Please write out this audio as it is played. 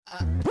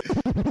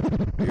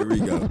Here we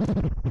go.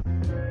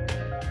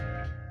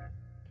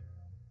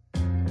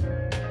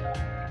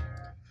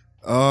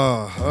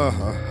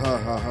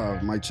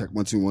 Mic check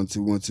 1 2 1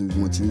 2 1 2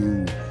 1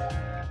 2.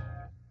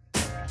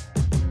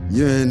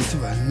 You're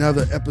into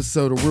another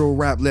episode of Real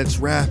Rap. Let's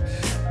Rap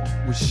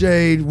with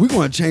Shade. We're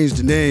going to change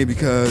the name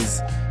because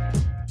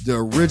the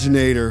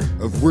originator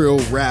of real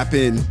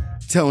rapping,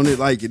 telling it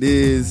like it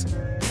is,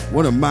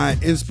 one of my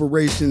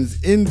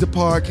inspirations in the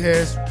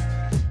podcast,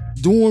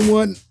 doing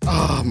one.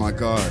 Oh my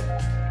God.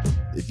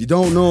 If you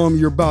don't know him,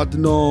 you're about to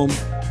know him.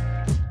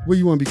 What do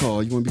you want to be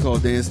called? You want to be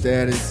called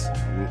DanStatus?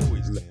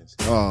 Always dance.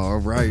 Oh, all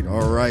right.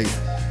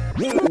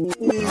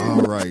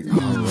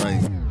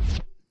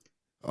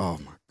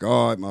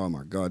 Oh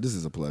my God. This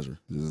is a pleasure.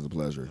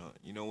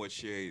 You know what,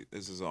 Shay?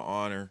 This is an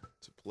honor.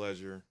 It's a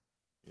pleasure.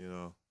 You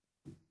know,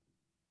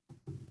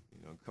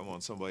 come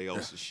on somebody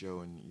else's show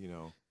and,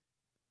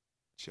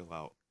 chill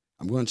out.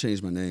 I'm going to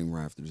change my name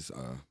right after this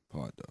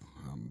part, though.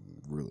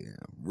 Really am.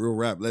 Real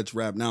Rap, Let's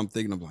Rap. Now I'm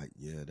thinking, I'm like,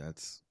 yeah,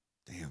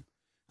 damn.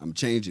 I'm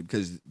changing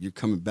because you're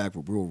coming back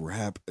with Real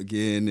Rap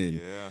again, and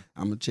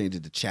I'm going to change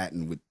it to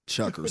Chatting with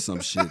Chuck or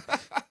some shit.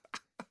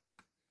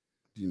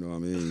 You know what I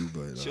mean?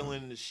 But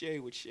chilling in the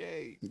shade with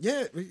Shade.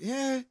 Yeah.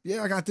 I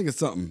gotta think of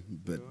something.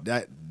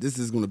 But this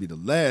is gonna be the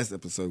last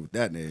episode with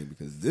that name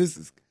because this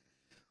is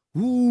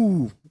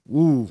I'm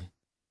gonna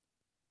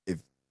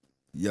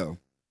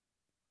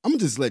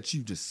just let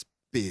you just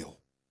spill.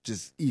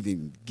 Just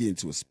even get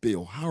into a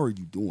spill. How are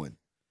you doing?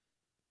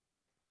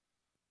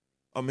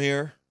 I'm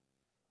here.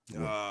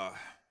 Yeah.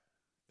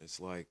 It's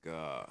like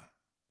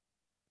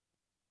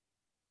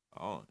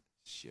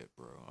shit,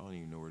 bro. I don't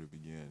even know where to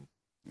begin.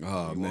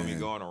 Oh, you man. Want me to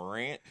go on a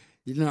rant?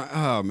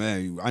 Oh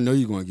man, I know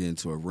you're gonna get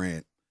into a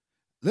rant.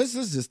 Let's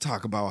just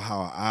talk about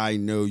how I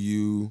know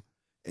you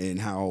and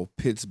how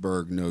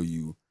Pittsburgh know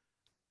you.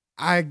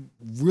 I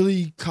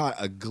really caught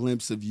a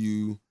glimpse of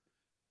you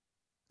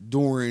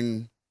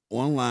during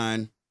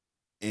online,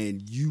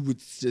 and you would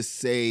just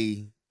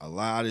say a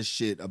lot of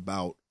shit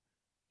about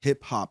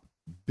hip hop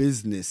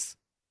business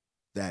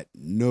that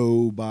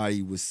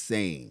nobody was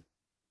saying.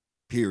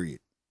 Period.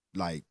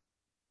 Like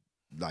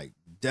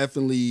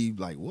definitely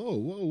like,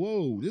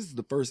 whoa. This is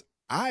the first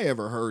I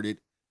ever heard it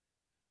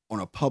on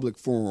a public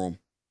forum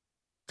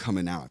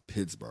coming out of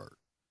Pittsburgh.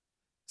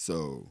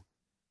 So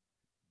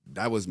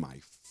that was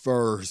my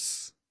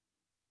first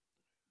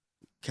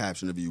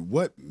caption of you.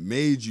 What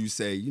made you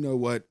say, you know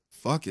what?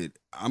 Fuck it.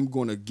 I'm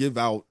going to give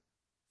out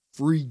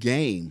free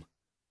game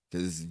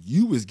because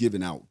you was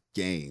giving out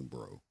game,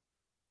 bro.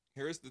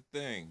 Here's the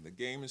thing. The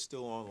game is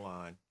still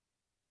online.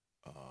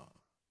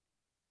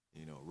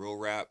 Real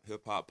Rap,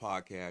 Hip Hop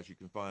Podcast, you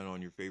can find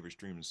on your favorite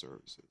streaming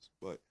services.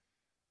 But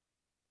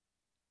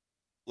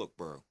look,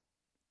 bro.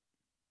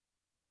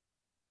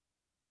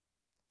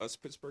 Us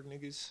Pittsburgh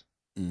niggas,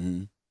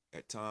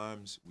 at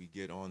times we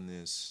get on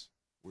this,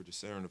 we're the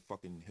center of the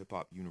fucking hip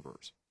hop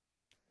universe.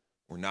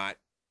 We're not.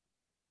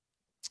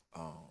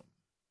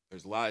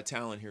 There's a lot of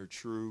talent here,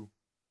 true,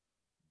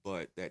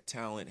 but that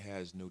talent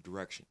has no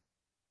direction.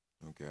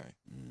 Okay.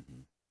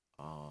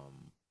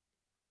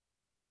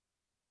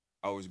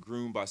 I was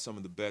groomed by some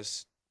of the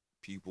best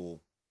people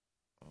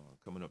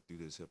coming up through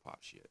this hip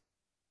hop shit.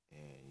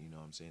 And you know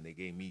what I'm saying? They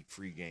gave me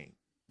free game.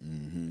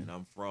 And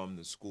I'm from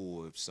the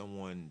school. If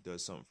someone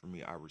does something for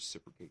me, I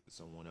reciprocate to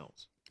someone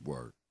else.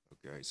 Word.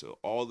 Okay. So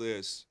all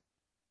this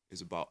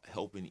is about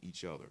helping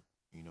each other.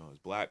 As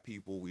black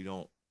people, we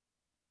don't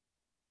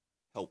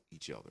help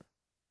each other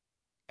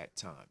at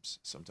times.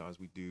 Sometimes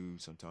we do,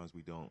 sometimes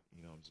we don't.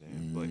 You know what I'm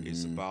saying? But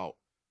it's about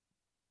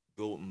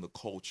building the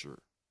culture.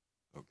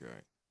 Okay.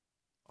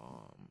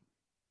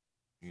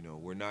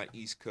 We're not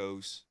East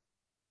Coast.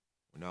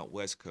 We're not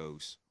West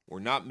Coast. We're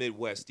not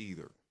Midwest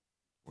either.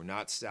 We're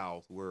not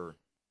South. We're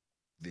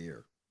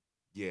there.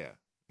 Yeah.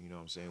 You know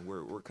what I'm saying?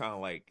 We're kind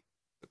of like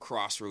the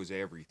crossroads of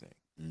everything.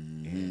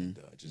 And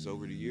just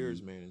over the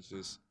years, man, it's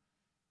just,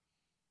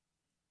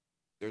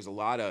 there's a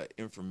lot of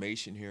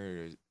information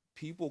here.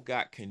 People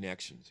got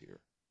connections here.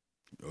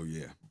 Oh,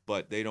 yeah.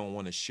 But they don't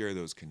want to share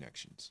those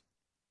connections.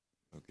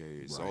 Okay,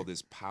 it's right. all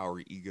this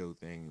power ego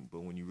thing,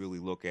 but when you really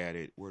look at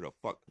it, where the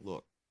fuck,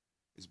 look,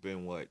 it's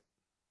been what,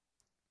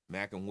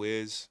 Mac and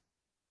Wiz?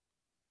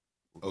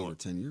 Over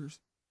 10 years?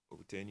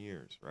 Over 10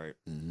 years, right?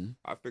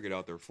 I figured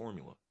out their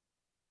formula.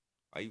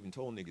 I even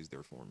told niggas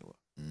their formula.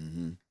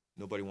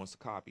 Nobody wants to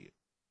copy it.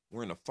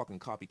 We're in a fucking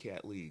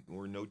copycat league.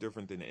 We're no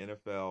different than the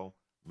NFL,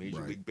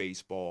 Major League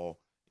Baseball,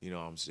 you know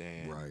what I'm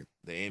saying? Right.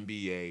 The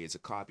NBA, it's a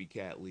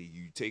copycat league.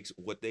 You take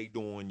what they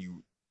doing,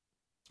 you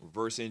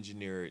reverse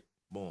engineer it,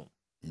 boom.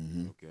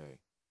 Okay.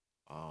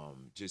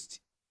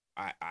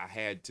 I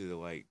had to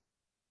like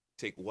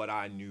take what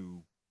I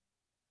knew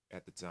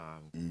at the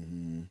time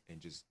and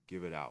just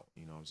give it out.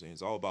 You know what I'm saying?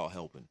 It's all about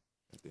helping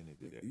at the end of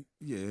the day.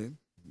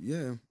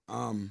 Yeah.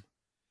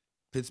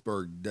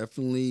 Pittsburgh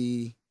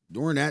definitely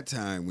during that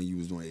time when you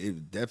was doing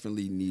it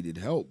definitely needed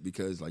help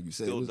because like you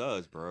said, still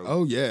does, bro.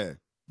 Oh yeah.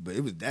 But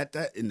it was that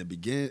in the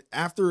beginning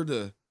after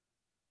the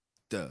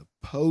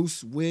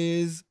post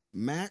Wiz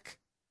Mac.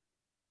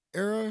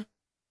 era,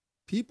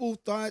 people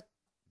thought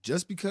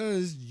just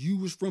because you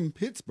was from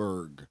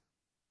Pittsburgh,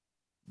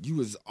 you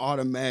was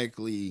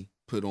automatically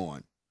put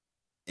on.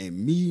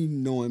 And me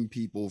knowing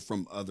people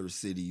from other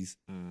cities,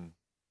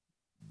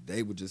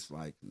 they were just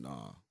like,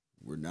 nah,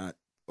 we're not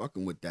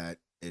fucking with that.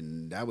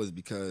 And that was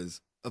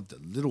because of the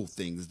little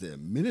things, the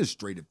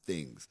administrative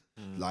things.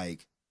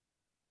 Like,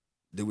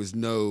 there was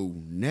no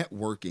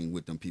networking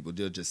with them people.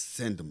 They'll just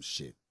send them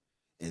shit.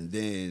 And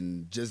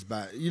then just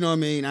by, you know what I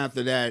mean?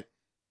 After that,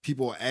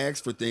 people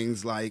ask for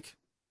things like,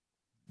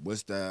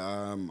 what's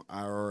the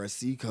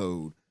IRSC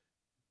code?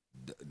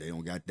 They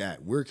don't got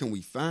that. Where can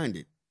we find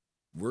it?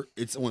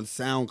 It's on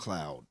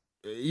SoundCloud.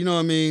 You know what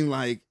I mean?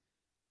 Like,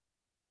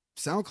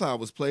 SoundCloud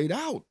was played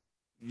out.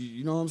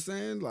 You know what I'm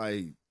saying?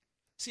 Like,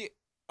 see,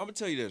 I'm gonna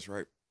tell you this,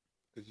 right?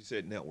 Because you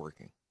said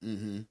networking.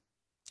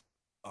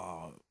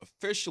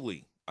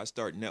 Officially, I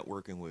start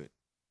networking with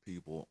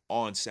people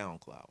on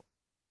SoundCloud.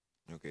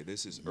 Okay,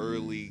 this is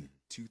early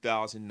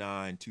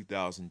 2009,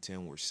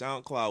 2010, where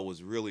SoundCloud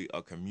was really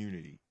a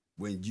community.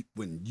 When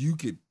you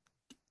could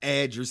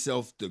add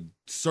yourself to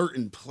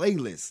certain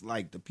playlists,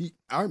 like the people.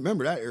 I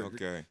remember that era.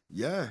 Okay.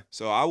 Yeah.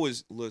 So I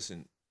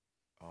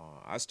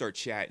start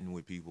chatting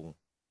with people.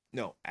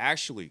 No,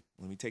 actually,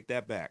 let me take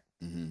that back.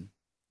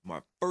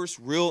 My first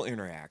real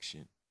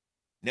interaction,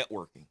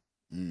 networking.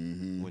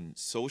 When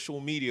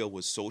social media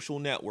was social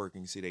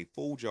networking, see, they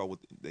fooled y'all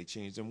they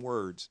changed them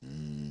words,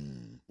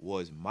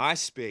 was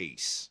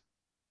MySpace.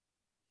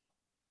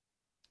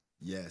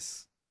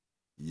 Yes.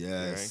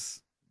 Okay?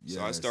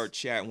 So I start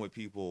chatting with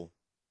people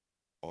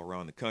all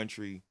around the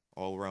country,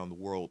 all around the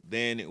world.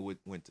 Then it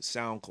went to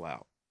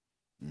SoundCloud.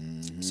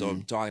 So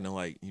I'm talking to,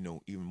 like,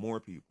 even more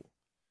people.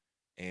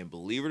 And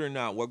believe it or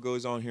not, what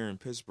goes on here in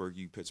Pittsburgh,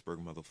 you Pittsburgh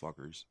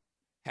motherfuckers,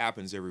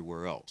 happens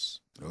everywhere else.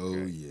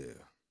 Okay? Oh, yeah.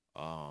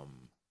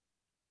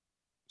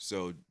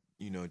 So,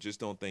 just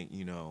don't think,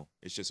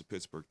 it's just a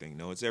Pittsburgh thing.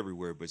 No, it's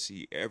everywhere. But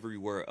see,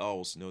 everywhere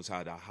else knows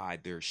how to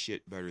hide their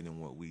shit better than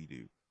what we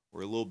do.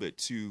 We're a little bit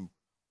too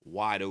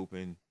wide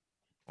open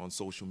on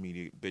social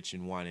media,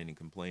 bitching, whining, and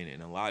complaining.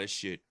 And a lot of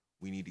shit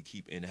we need to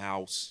keep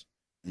in-house,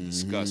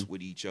 discuss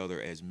with each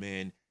other as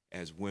men,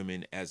 as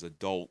women, as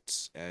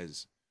adults,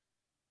 as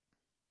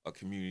a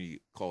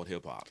community called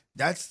hip-hop.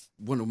 That's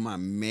one of my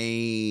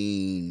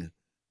main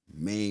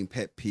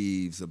pet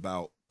peeves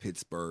about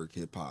Pittsburgh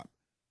hip-hop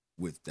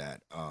with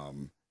that.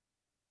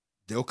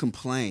 They'll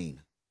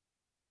complain,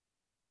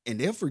 and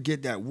they'll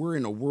forget that we're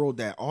in a world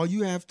that all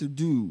you have to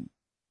do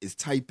is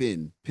type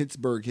in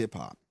Pittsburgh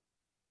hip-hop.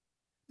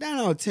 9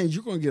 out of 10,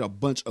 you're going to get a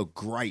bunch of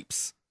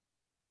gripes,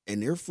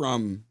 and they're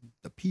from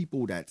the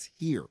people that's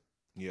here.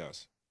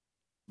 Yes.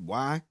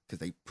 Why? Because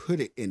they put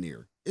it in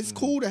there. It's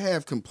cool to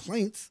have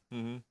complaints,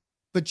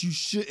 but you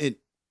shouldn't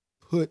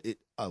put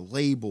a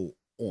label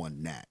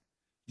on that.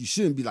 You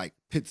shouldn't be like,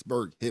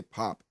 Pittsburgh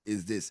hip-hop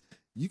is this.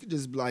 You could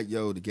just be like,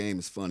 yo, the game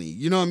is funny.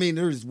 You know what I mean?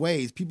 There's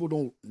ways. People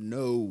don't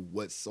know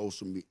what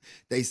social media.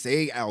 They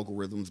say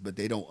algorithms, but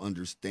they don't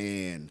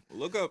understand.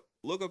 Look up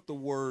the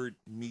word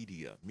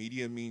media.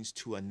 Media means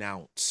to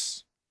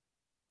announce.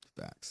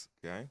 Facts.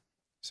 Okay?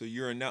 So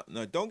you're now,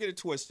 don't get it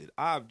twisted.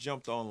 I've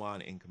jumped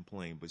online and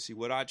complained, but see,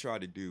 what I try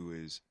to do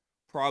is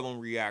problem,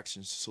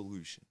 reaction,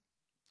 solution.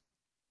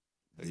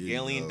 The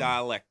Hegelian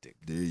dialectic.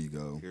 There you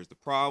go. Here's the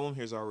problem,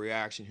 here's our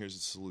reaction, here's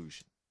the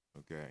solution.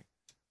 Okay?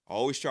 I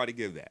always try to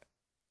give that.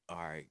 All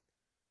right.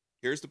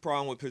 Here's the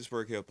problem with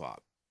Pittsburgh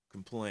hip-hop.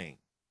 Complain.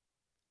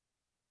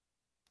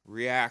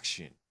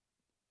 Reaction.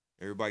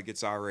 Everybody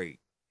gets irate.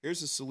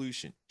 Here's the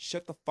solution.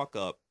 Shut the fuck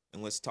up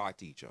and let's talk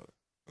to each other.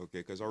 Okay?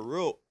 Because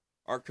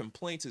our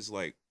complaints is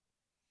like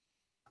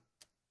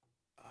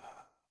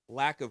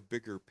lack of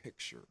bigger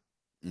picture.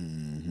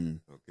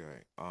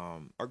 Okay.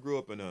 I grew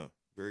up in a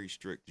very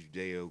strict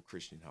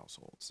Judeo-Christian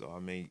household, so I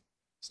may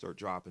start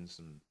dropping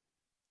some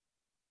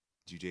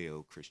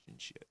Judeo-Christian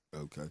shit.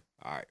 Okay.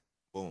 All right.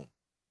 Boom.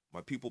 My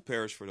people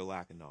perish for the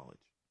lack of knowledge.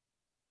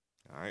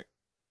 All right.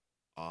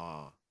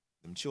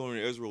 Them children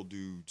of Israel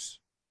dudes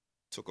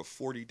took a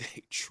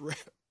 40-day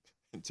trip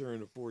and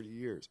turned to 40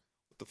 years.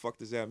 What the fuck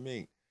does that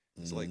mean?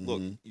 It's like,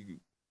 look,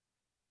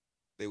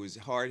 they was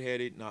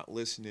hard-headed, not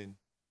listening,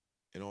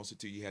 and also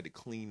too, you had to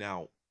clean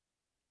out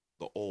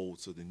the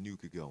old so the new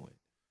could go in.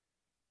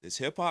 This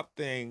hip-hop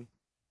thing,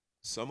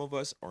 some of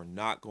us are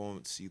not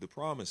going to see the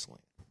promised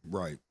land.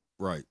 Right.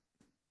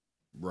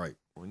 We're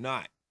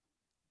not.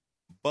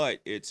 But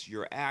it's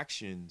your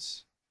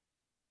actions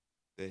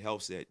that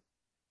helps that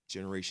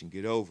generation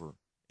get over,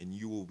 and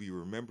you will be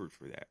remembered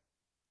for that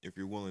if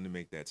you're willing to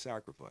make that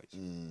sacrifice.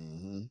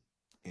 And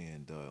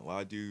a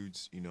lot of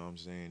dudes, you know what I'm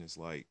saying, it's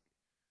like,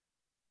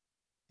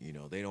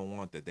 they don't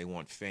want that. They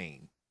want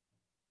fame.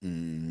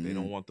 They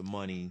don't want the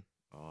money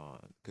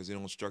because they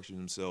don't structure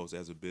themselves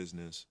as a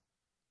business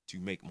to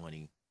make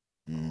money.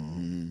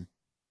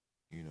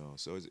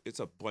 So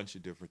it's a bunch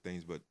of different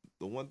things. But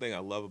the one thing I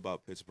love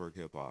about Pittsburgh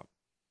hip-hop,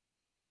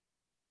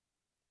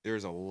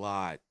 there's a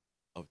lot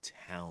of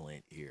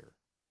talent here.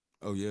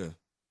 Oh, yeah.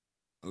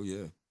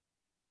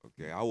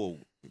 Okay, I will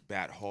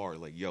bat hard.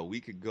 Like, yo, we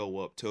could go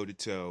up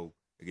toe-to-toe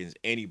against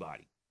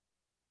anybody.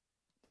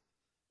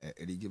 At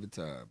any given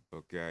time.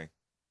 Okay.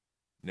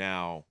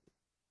 Now,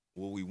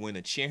 will we win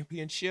a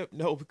championship?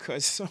 No,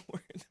 because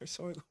somewhere they're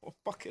going to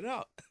fuck it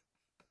up.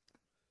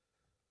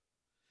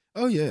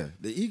 Oh yeah,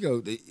 the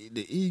ego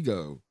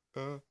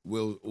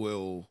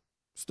will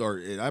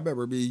start. And I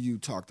remember me and you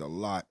talked a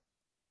lot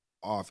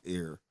off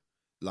air.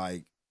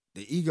 Like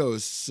the ego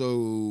is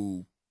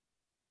so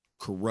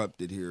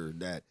corrupted here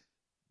that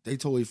they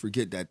totally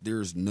forget that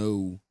there's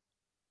no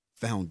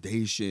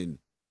foundation.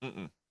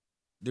 Mm-mm.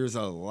 There's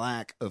a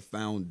lack of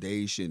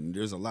foundation.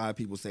 There's a lot of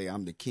people say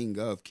I'm the king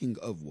of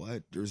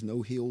what? There's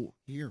no hill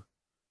here.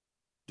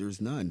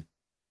 There's none.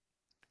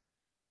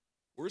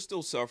 We're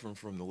still suffering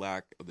from the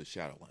lack of the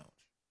Shadow Lounge.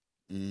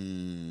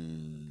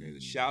 Okay, the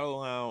Mm. Shadow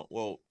Lounge,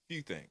 well, a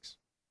few things.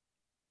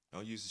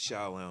 I'll use the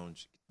Shadow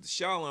Lounge. The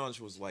Shadow Lounge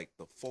was like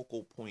the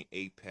focal point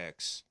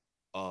apex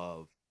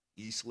of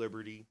East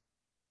Liberty,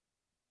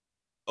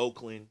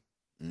 Oakland,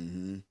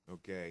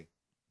 okay,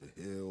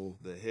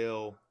 the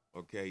Hill,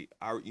 okay.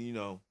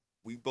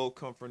 We both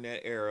come from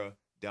that era.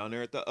 Down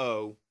there at the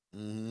O,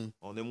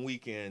 on them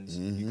weekends,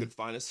 you could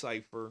find a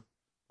cipher.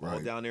 All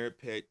down there at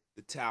Pitt,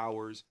 the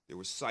towers, there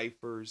were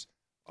ciphers,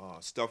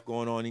 stuff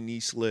going on in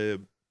East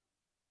Lib.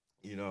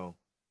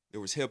 There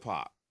was hip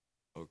hop,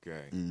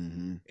 okay?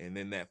 And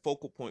then that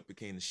focal point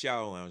became the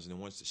Shadow Lounge. And then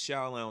once the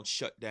Shadow Lounge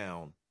shut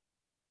down,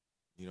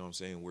 you know what I'm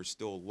saying, we're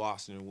still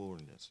lost in the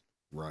wilderness.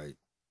 Right.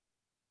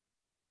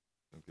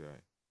 Okay.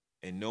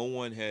 And no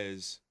one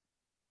has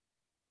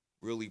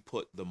really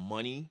put the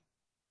money,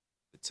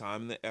 the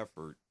time, and the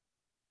effort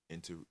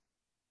into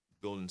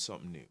building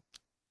something new.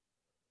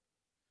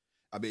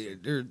 I mean,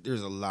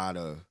 there's a lot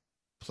of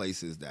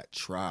places that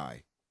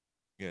try.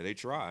 Yeah, they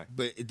try.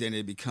 But then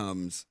it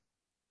becomes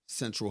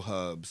central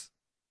hubs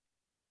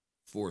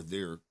for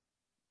their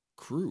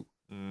crew.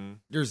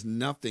 There's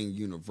nothing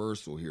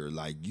universal here.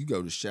 Like you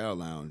go to Shadow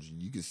Lounge,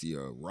 you can see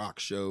a rock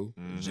show,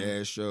 a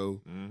jazz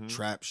show,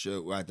 trap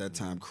show, at that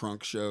time,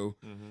 crunk show,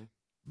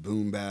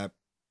 boom bap,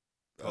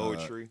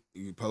 poetry,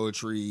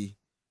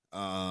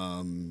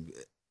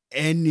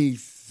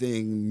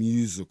 anything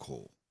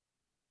musical.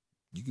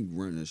 You can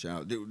run the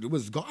shout. There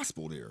was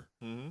gospel there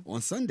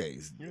on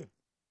Sundays. Yeah.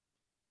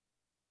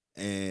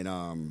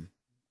 And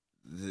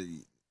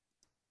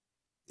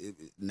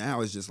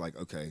now it's just like,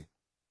 okay,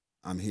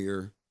 I'm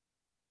here.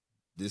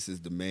 This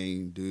is the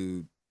main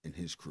dude and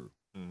his crew.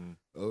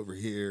 Over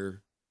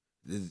here,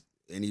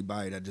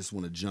 anybody that just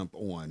want to jump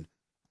on,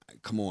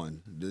 come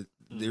on.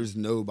 There's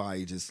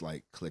nobody just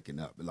like clicking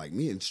up. Like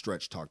me and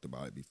Stretch talked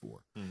about it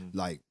before.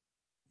 Like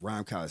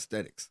rhyme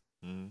calisthenics.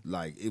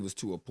 Like it was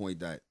to a point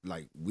that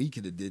like we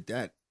could have did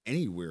that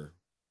anywhere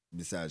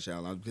besides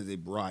Shadow Lounge because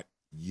it brought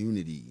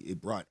unity. It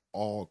brought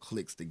all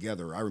cliques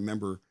together. I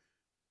remember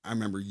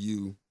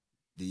you,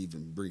 to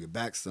even bring it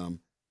back some,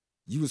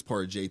 you was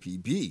part of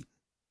JPB.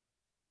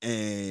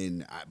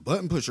 And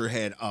Button Pusher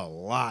had a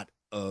lot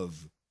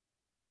of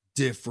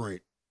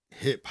different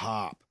hip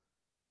hop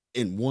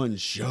in one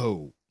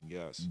show.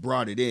 Yes.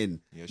 Brought it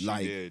in. Yes, she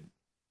like, did.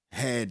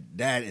 Had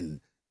that and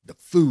the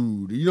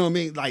food. You know what I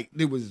mean? Like,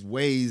 there was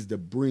ways to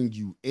bring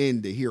you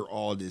in to hear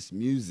all this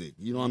music.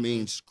 You know what I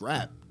mean?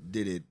 Scrap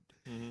did it.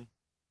 And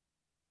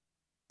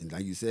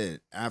like you said,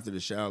 after the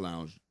Shadow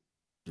Lounge,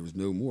 there was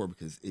no more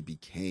because it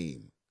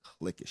became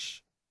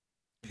cliquish.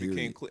 It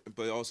became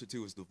but also,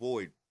 too, was the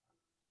void.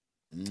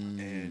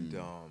 And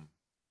to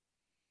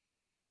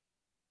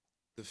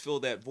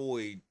fill that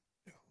void,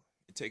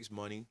 it takes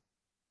money,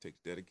 it takes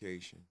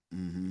dedication.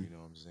 You know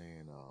what I'm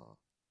saying?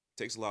 It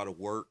takes a lot of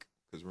work.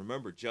 Because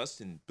remember,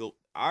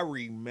 I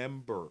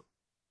remember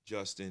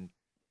Justin,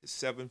 his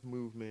seventh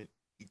movement,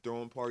 he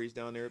throwing parties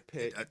down there at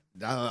Pitt.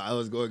 I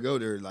was going to go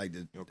there. Like,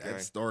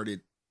 that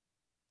started,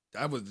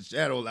 that was the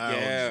Shadow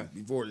Lounge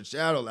before the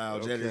Shadow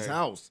Lounge at his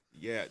house.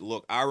 Yeah,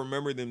 look, I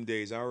remember them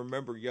days. I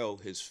remember,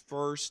 his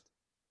first...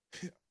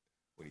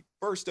 When he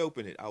first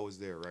opened it, I was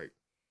there, right?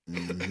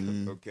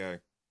 Okay.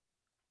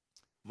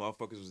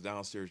 Motherfuckers was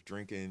downstairs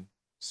drinking,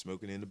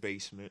 smoking in the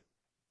basement.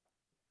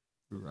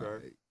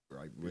 Okay?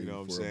 Right. You know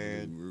what I'm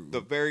saying? You know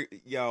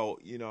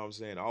what I'm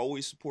saying? I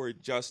always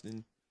supported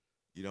Justin.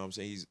 You know what I'm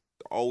saying? He's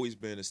always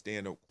been a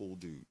stand-up cool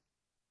dude.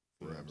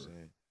 You know what I'm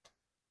saying?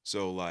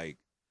 So, like,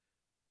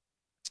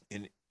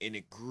 and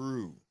it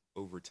grew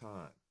over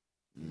time.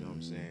 You know what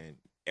I'm saying?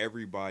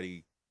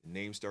 Everybody,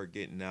 names start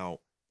getting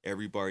out.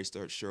 Everybody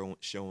starts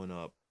showing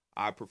up.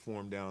 I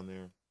performed down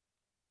there.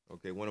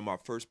 Okay, one of my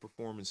first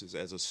performances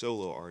as a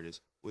solo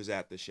artist was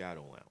at the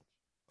Shadow Lounge.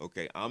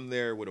 Okay, I'm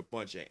there with a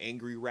bunch of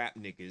angry rap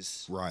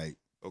niggas. Right.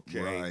 Okay.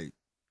 Right.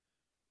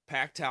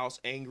 Packed house,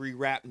 angry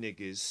rap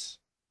niggas.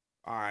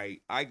 All right,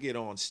 I get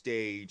on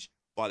stage.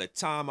 By the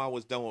time I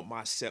was done with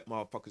my set,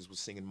 motherfuckers was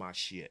singing my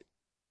shit.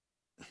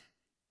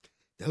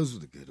 Those were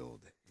the good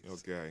old days.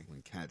 Okay.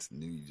 When cats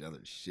knew each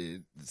other's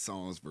shit. The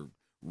songs were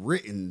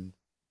written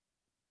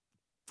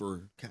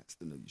for cats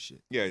to know your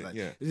shit. Yeah,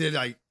 yeah. They're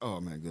like, oh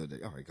man, good day.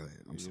 All right, go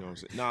ahead. I'm sorry.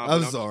 Nah,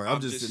 I'm sorry.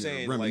 I'm just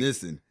sitting there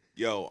reminiscing.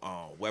 Yo,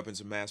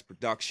 weapons of mass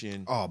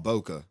production. Oh,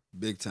 Boca,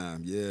 big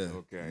time. Yeah.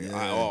 Okay. Yeah.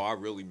 I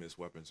really miss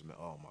weapons of mass.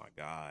 Oh my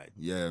God.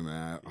 Yeah,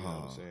 man. You know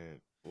what I'm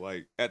saying?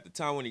 Like at the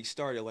time when he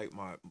started, like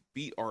my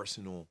beat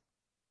arsenal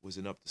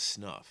wasn't up to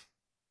snuff.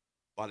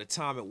 By the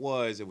time it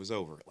was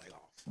over. Like, oh,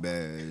 fuck.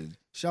 Man.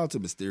 Shout out to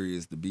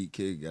Mysterious, the beat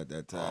kid at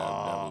that time.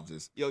 That was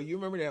just. Yo, you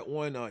remember that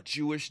one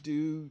Jewish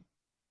dude?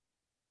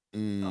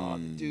 The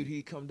dude,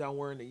 he come down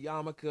wearing the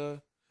yarmulke.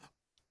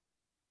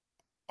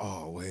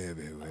 Oh, wait.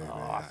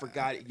 I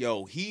forgot it.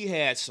 Yo, he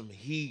had some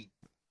heat.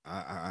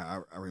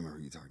 I remember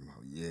who you talking about.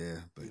 Yeah,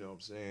 but you know what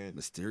I'm saying?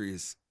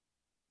 Mysterious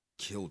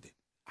killed it.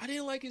 I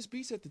didn't like his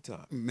beats at the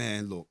time.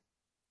 Man, look,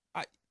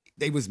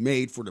 they was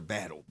made for the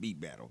beat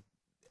battle.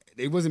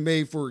 They wasn't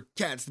made for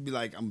cats to be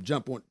like, I'm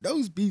jump on.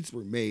 Those beats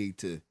were made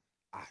to.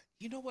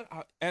 You know what?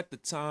 At the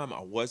time,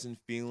 I wasn't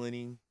feeling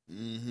him.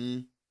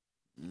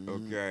 Mm-hmm.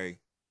 Okay.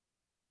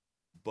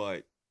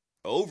 But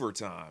over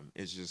time,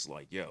 it's just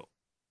like, yo,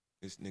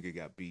 this nigga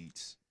got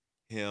beats.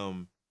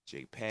 Him,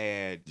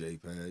 J-Pad,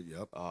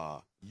 yep.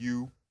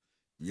 You.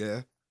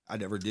 Yeah. I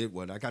never did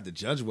one. I got the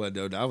judge one,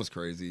 though. That was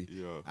crazy.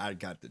 Yeah. I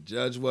got the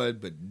judge one,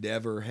 but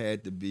never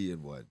had to be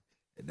in one.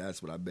 And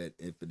that's what I bet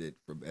Infinite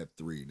from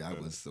F3.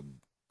 That was some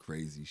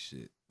crazy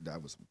shit.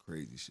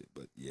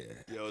 But yeah.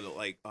 Yo,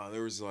 like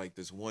there was like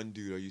this one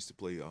dude I used to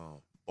play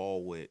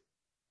ball with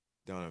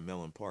down at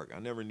Mellon Park. I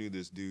never knew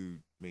this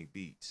dude made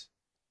beats.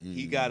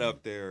 He got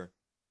up there.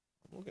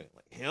 I'm looking at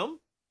like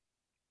him.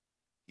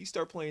 He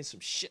started playing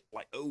some shit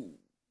like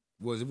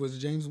Was it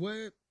James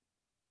Webb?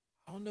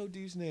 I don't know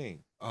dude's name.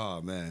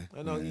 Oh man,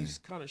 I know he's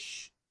kind of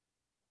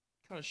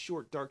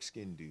short, dark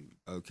skinned dude.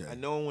 Okay, I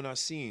know him when I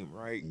see him.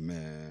 Right,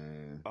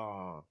 man.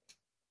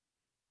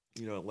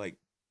 You know, like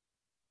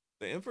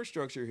the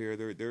infrastructure here,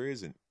 there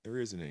isn't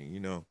any. You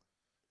know,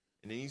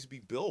 and it needs to be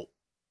built.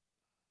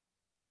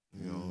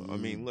 You know, I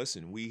mean,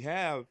 listen, we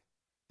have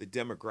the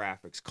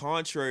demographics.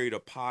 Contrary to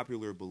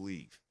popular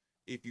belief,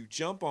 if you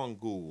jump on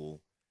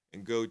Google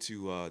and go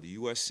to the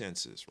U.S.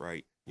 Census,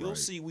 right, you'll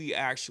see we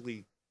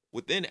actually,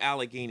 within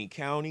Allegheny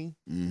County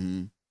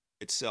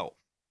itself,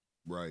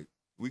 right,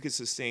 we could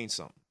sustain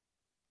something.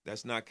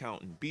 That's not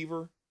counting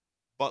Beaver,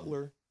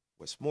 Butler,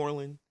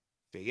 Westmoreland,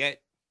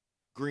 Fayette,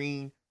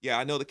 Greene. Yeah,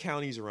 I know the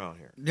counties around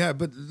here. Yeah,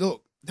 but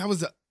look, that was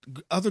the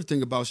other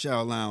thing about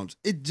Shadow Lounge.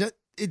 It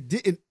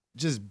didn't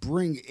just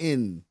bring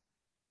in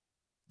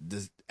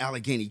the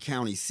Allegheny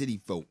County city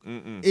folk.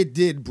 It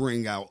did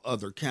bring out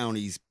other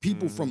counties.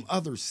 People from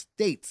other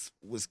states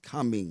was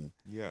coming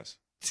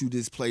to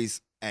this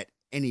place at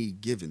any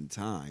given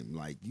time.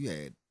 Like you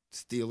had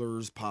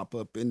Steelers pop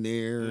up in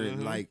there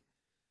and like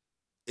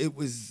it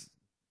was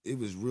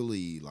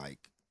really like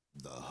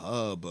the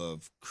hub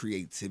of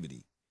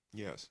creativity.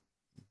 Yes.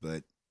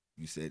 But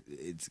you said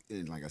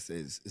and like I said,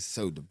 it's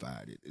so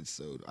divided.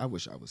 I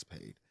wish I was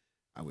paid.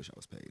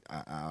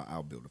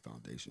 I'll build a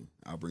foundation.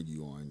 I'll bring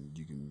you on.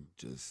 You can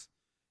just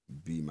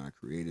be my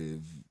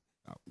creative.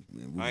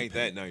 Man, I ain't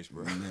that nice,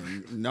 bro.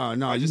 No,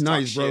 you're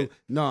nice, bro.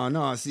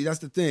 No. See, that's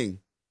the thing.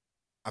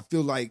 I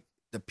feel like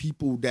the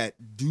people that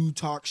do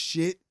talk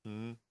shit,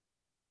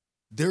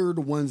 they're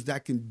the ones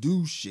that can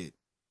do shit.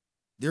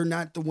 They're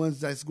not the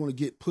ones that's going to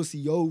get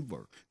pussy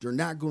over. They're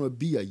not going to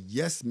be a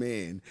yes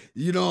man.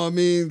 You know what I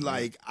mean?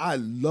 Like, I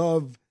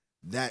love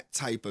that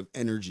type of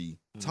energy.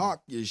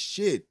 Talk your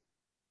shit.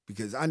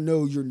 Because I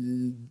know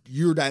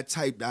you're that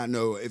type that I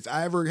know. If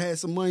I ever had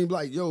some money,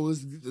 like, yo,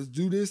 let's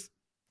do this.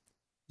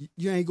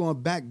 You ain't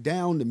going back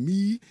down to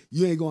me.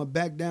 You ain't going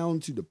back down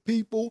to the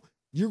people.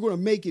 You're going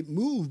to make it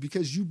move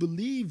because you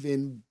believe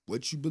in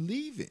what you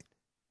believe in.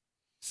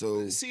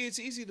 So see, it's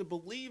easy to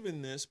believe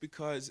in this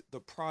because the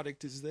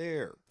product is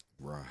there.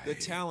 Right. The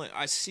talent,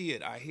 I see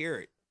it, I hear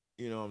it.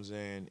 You know what I'm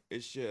saying?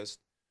 It's just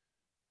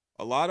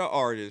a lot of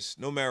artists,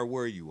 no matter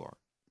where you are.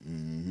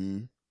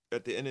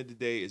 At the end of the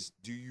day, is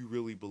do you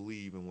really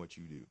believe in what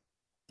you do?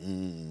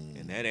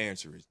 And that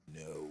answer is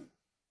no.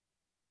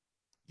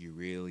 You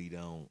really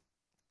don't.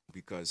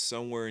 Because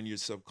somewhere in your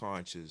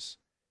subconscious,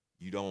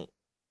 you don't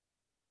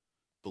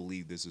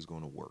believe this is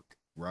going to work.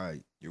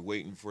 Right. You're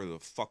waiting for the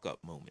fuck up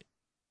moment.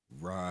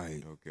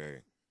 Right. Okay.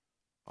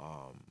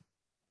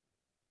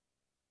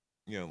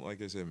 You know,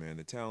 like I said, man,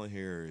 the talent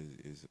here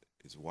is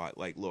wide.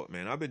 Like, look,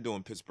 man, I've been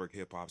doing Pittsburgh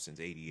hip hop since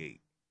 '88.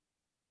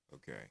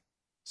 Okay.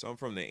 So I'm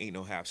from the ain't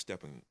no half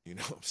stepping, you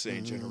know what I'm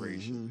saying,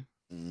 generation.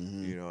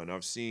 You know, and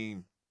I've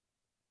seen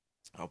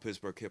how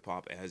Pittsburgh hip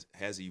hop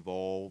has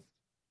evolved.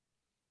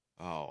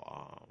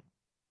 How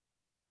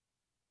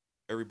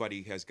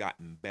everybody has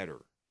gotten better.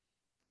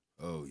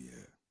 Oh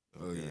yeah.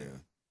 Okay?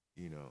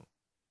 You know.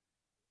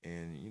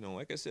 And, you know,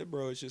 like I said,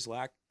 bro, it's just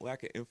lack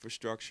of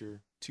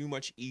infrastructure, too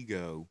much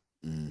ego,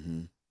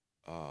 no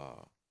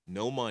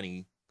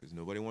money, because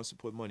nobody wants to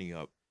put money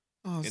up.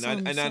 Oh,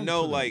 I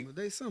know, like,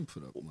 some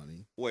put up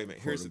money. Wait a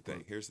minute. Here's the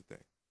thing.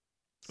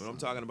 When I'm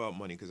talking about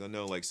money, because I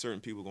know, like, certain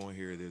people going to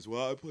hear this.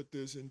 Well, I put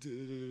this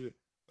into.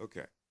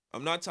 Okay,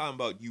 I'm not talking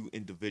about you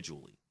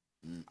individually.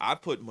 I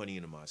put money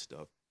into my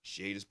stuff.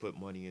 Shade has put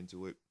money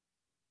into it.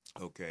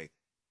 Okay,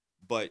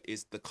 but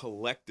it's the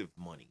collective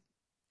money.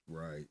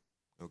 Right.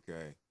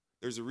 Okay.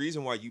 There's a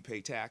reason why you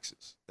pay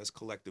taxes. That's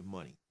collective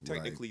money.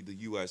 Technically, the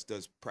U.S.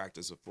 does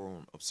practice a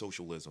form of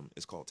socialism.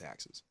 It's called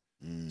taxes.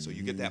 So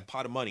you get that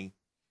pot of money.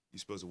 You're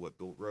supposed to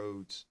build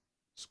roads,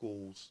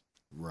 schools,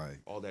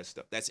 all that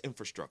stuff. That's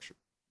infrastructure.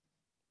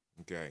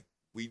 Okay.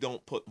 We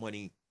don't put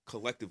money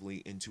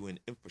collectively into an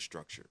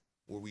infrastructure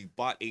where we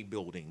bought a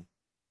building.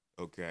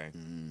 Okay.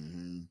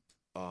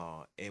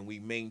 And we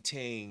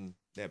maintain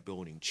that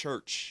building.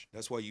 Church.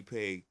 That's why you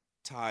pay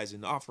tithes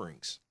and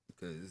offerings.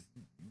 Because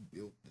you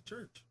built the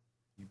church.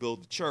 You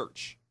build the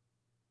church.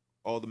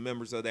 All the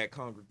members of that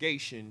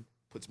congregation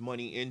puts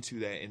money into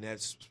that, and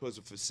that's supposed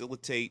to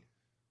facilitate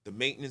the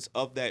maintenance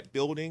of that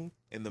building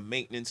and the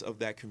maintenance of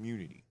that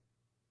community.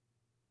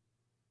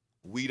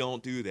 We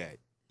don't do that.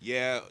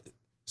 Yeah,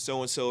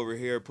 so-and-so over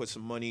here put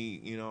some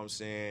money, you know what I'm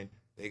saying?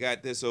 They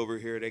got this over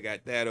here, they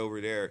got that over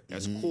there.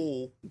 That's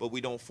cool, but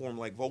we don't form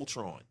like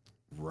Voltron.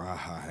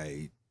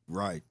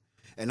 Right.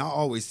 And I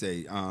always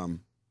say, I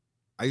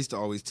used to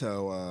always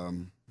tell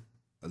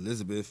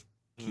Elizabeth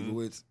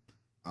Kiewicz,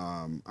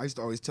 I used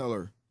to always tell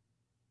her,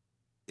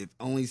 if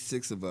only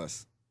 6 of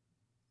us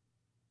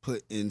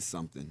put in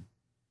something,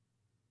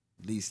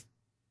 at least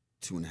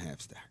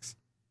 2.5 stacks.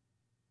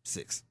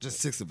 6. Just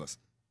 6 of us.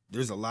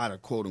 There's a lot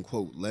of quote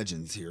unquote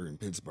legends here in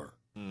Pittsburgh.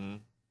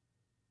 I'm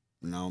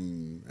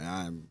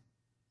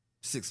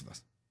 6 of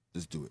us.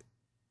 Just do it.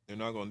 They're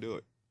not gonna do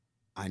it.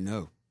 I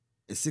know.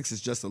 And 6 is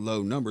just a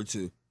low number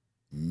to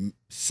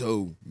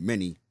so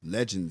many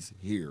legends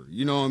here.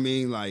 You know what I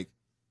mean? Like,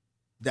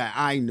 that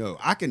I know.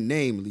 I can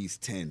name at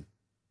least 10.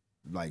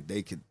 Like,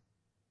 they could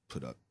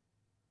put up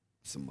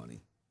some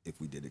money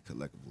if we did it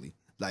collectively.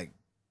 Like,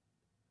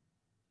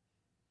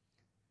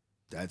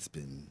 that's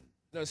been...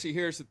 Now, see,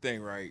 here's the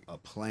thing, right? A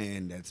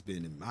plan that's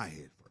been in my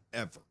head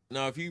forever.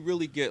 Now, if you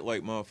really get,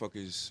 like,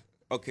 motherfuckers...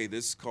 Okay,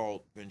 this is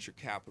called venture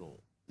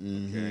capital.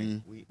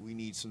 Okay? We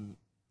need some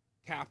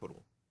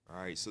capital.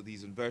 All right? So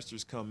these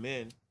investors come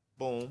in.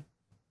 Boom.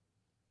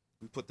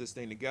 We put this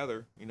thing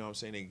together. You know what I'm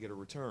saying? They get a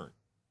return.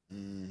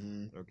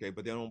 Okay,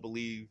 but they don't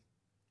believe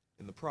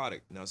in the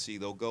product. Now, see,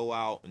 they'll go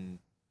out and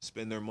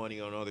spend their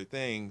money on other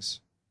things,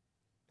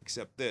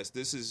 except this.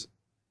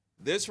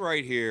 This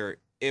right here,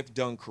 if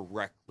done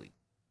correctly,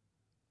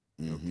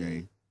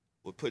 okay,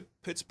 will put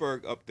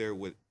Pittsburgh up there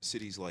with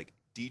cities like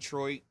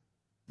Detroit,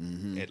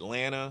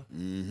 Atlanta,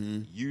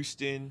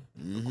 Houston,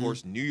 of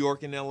course, New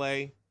York and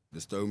L.A.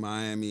 Bestow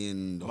Miami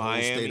and the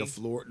whole state of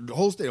Florida. The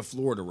whole state of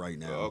Florida right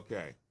now.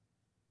 Okay.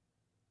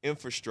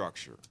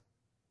 Infrastructure.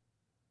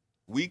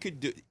 We could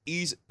do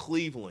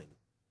Cleveland.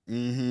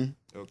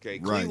 Okay.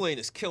 Cleveland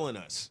is killing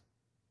us.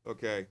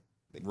 Okay.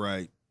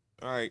 Right.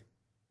 All right.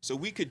 So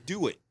we could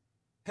do it.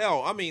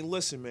 Hell, I mean,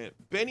 listen, man.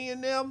 Benny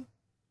and them,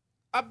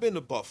 I've been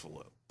to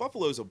Buffalo.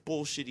 Buffalo's a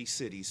bullshitty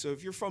city. So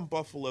if you're from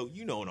Buffalo,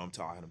 you know what I'm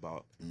talking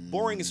about.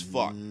 Boring as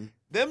fuck.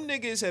 Them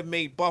niggas have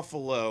made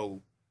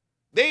Buffalo.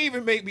 They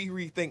even make me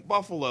rethink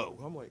Buffalo.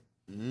 I'm like,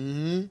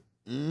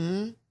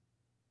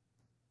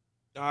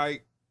 all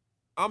right.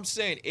 I'm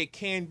saying it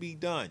can be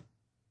done.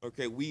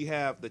 Okay, we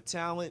have the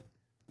talent,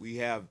 we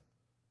have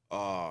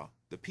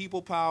the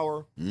people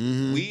power,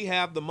 we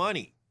have the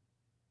money.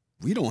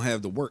 We don't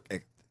have the work.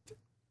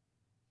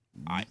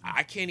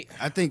 I can't.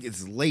 I think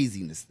it's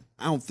laziness.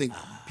 I don't think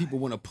people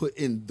want to put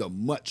in the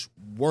much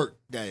work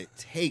that it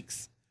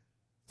takes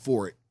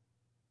for it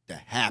to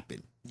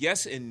happen.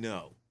 Yes and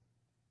no.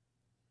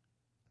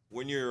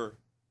 When you're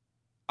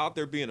out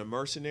there being a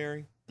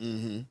mercenary,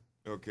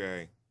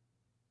 okay,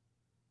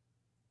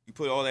 you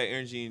put all that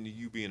energy into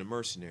you being a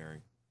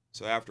mercenary.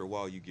 So after a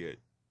while, you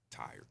get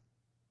tired.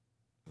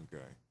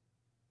 Okay.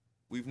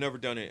 We've never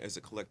done it as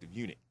a collective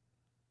unit.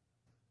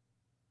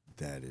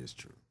 That is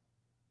true.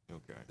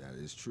 Okay. That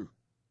is true.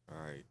 All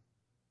right.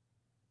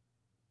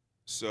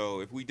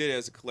 So if we did it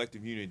as a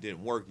collective unit, it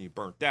didn't work, and you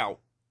burnt out,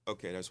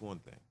 okay, that's one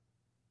thing.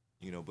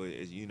 You know, but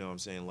you know what I'm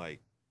saying?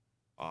 Like,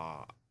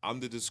 I'm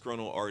the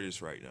disgruntled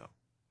artist right now.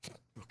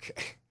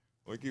 Okay.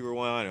 I'll keep it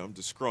 100. I'm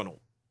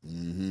disgruntled.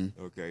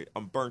 Okay.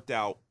 I'm burnt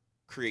out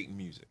creating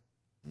music.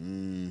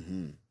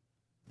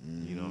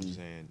 You know what I'm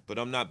saying? But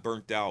I'm not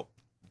burnt out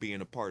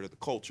being a part of the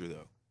culture,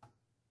 though.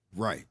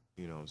 Right.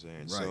 You know what I'm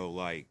saying? Right. So,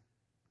 like,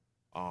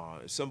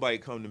 if somebody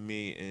come to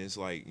me and it's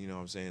like, you know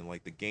what I'm saying,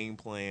 like the game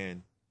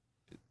plan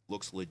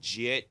looks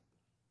legit.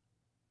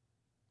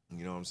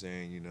 You know what I'm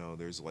saying? You know,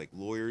 there's like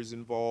lawyers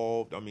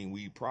involved. I mean,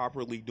 we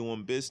properly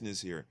doing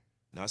business here.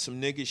 Not some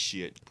nigga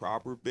shit.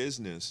 Proper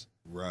business.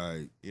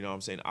 Right. You know what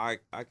I'm saying? I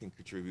can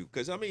contribute.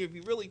 Because, I mean, if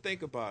you really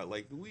think about it,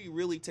 like, do we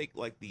really take,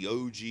 like, the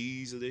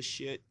OGs of this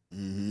shit?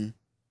 And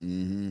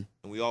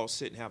we all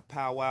sit and have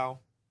powwow?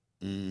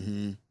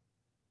 Iron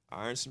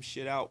some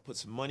shit out, put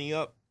some money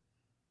up,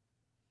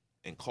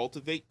 and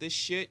cultivate this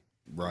shit?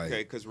 Right.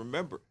 Okay, because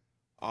remember,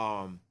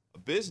 a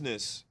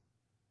business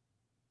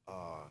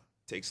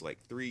takes, like,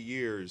 3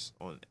 years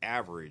on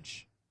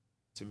average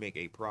to make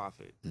a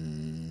profit.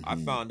 I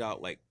found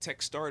out, like,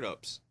 tech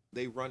startups,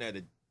 they run at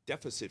a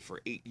deficit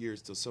for 8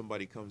 years till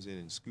somebody comes in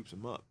and scoops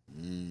them up.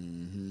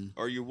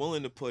 Are you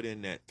willing to put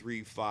in that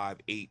 3, 5,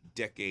 8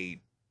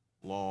 decade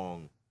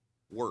long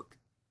work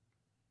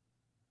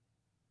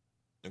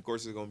Of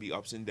course, there's gonna be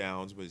ups and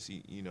downs, but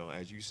see,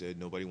 as you said,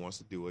 nobody wants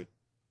to do it.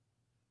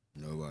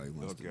 Nobody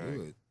wants to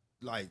do it.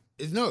 Like,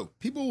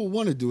 people will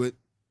want to do it,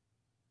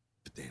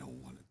 but they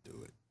don't want to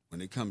do it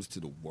when it comes to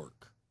the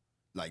work.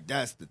 Like,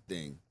 that's the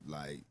thing.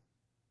 Like,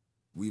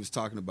 we was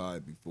talking about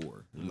it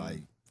before. Like,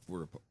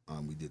 before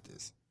we did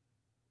this.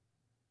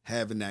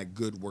 Having that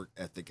good work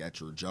ethic at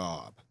your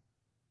job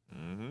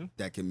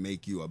that can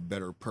make you a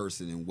better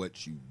person in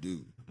what you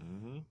do.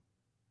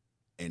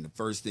 And the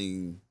first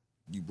thing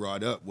you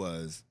brought up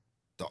was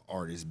the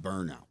artist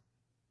burnout.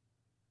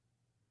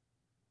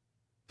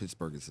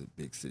 Pittsburgh is a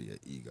big city of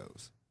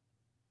egos.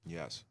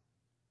 Yes.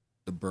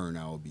 The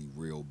burnout will be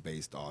real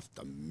based off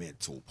the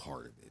mental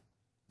part of it.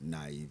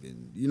 Not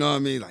even, you know what I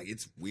mean? Like,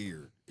 it's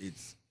weird.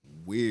 It's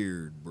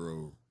weird,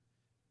 bro.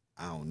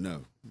 I don't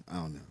know.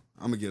 I'm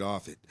going to get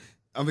off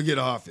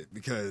it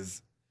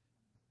because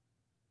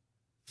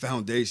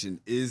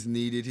foundation is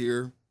needed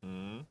here.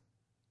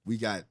 We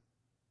got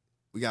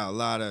a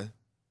lot of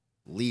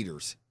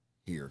leaders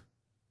here.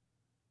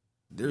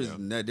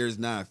 There's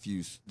not a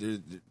few.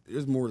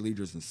 There's more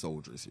leaders than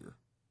soldiers here,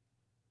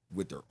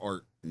 with their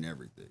art and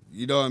everything.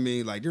 You know what I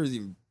mean? Like, there's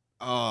even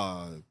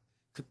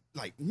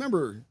like,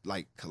 remember,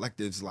 like,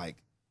 collectives like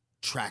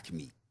Track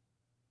Meet,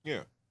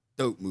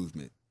 Dope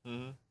Movement.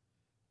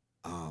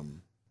 I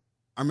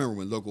remember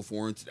when local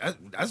forums.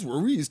 That's where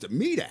we used to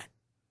meet at.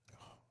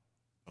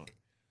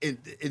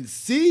 And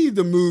see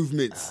the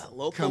movements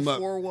local come up.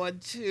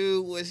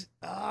 412 was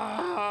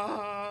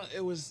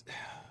it was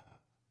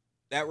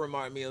that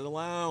reminded me of the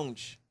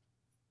lounge.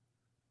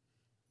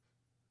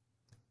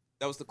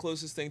 That was the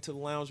closest thing to the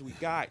lounge we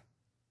got.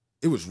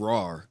 It was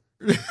raw.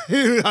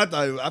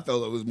 I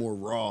felt it was more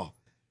raw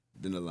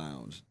than the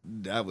lounge.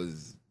 That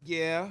was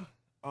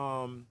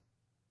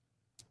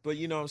but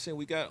you know what I'm saying,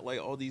 we got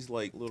like all these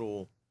like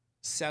little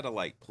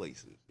satellite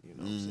places, you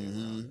know what I'm saying,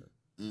 around there.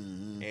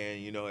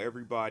 And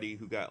everybody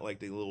who got like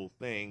the little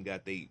thing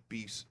got they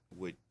beefs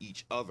with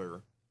each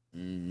other,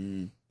 but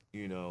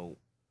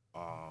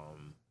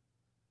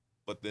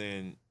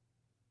then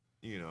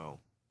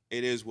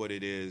it is what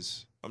it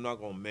is. I'm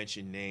not gonna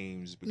mention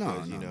names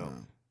because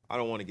I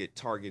don't want to get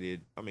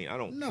targeted. I mean, I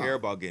don't care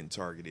about getting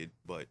targeted,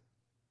 but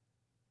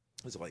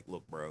it's like,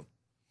 look, bro,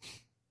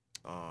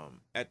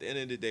 at the end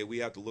of the day, we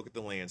have to look at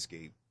the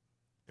landscape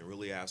and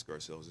really ask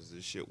ourselves, is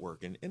this shit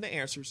working? And the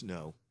answer is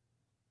no.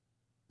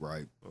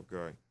 Right.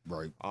 Okay.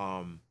 Right.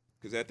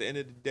 Because at the end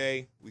of the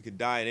day, we could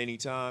die at any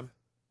time.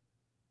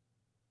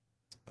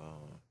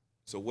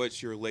 So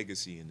what's your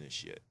legacy in this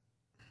shit?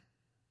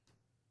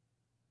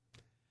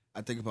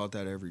 I think about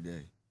that every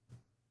day.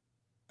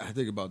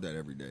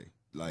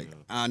 Like,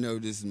 I know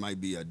this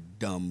might be a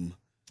dumb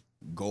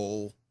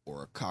goal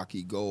or a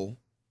cocky goal,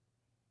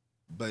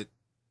 but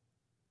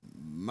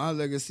my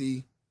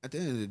legacy, at the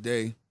end of the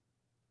day,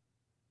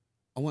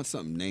 I want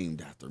something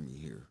named after me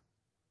here,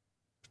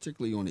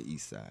 particularly on the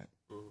east side.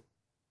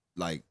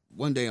 Like,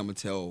 one day I'm going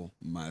to tell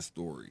my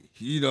story.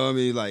 You know what I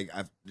mean? Like,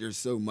 there's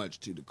so much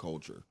to the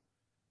culture.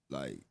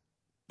 Like,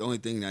 the only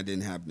thing that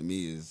didn't happen to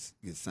me is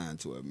get signed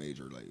to a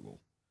major label.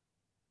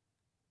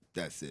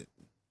 That's it.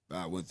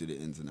 I went through the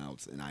ins and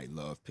outs, and I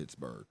love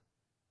Pittsburgh.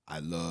 I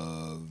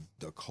love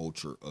the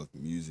culture of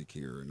music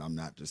here, and I'm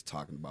not just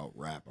talking about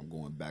rap. I'm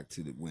going back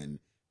to when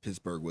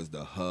Pittsburgh was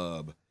the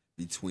hub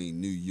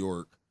between New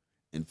York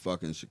and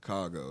fucking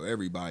Chicago.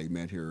 Everybody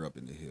met here up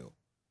in the hill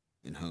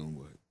in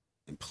Homewood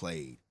and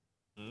played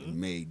and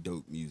made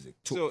dope music.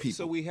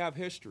 So we have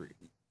history.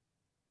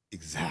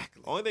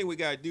 Exactly. Only thing we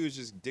got to do is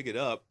just dig it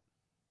up.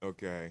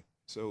 Okay.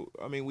 So,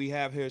 I mean, we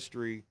have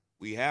history.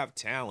 We have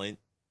talent.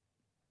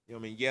 I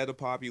mean, the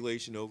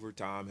population over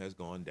time has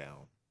gone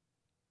down.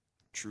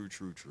 True.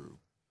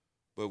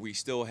 But we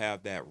still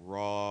have that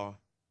raw,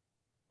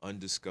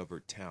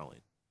 undiscovered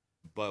talent.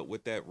 But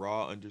with that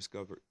raw,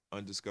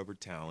 undiscovered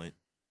talent,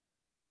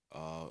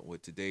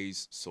 with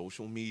today's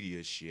social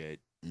media shit,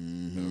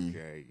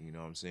 okay, you know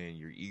what I'm saying?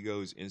 Your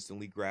ego is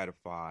instantly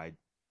gratified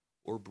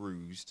or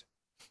bruised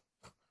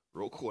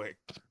real quick.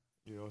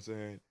 You know what I'm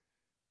saying?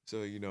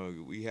 So,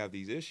 we have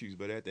these issues,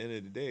 but at the end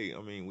of the day,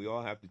 I mean, we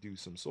all have to do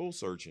some soul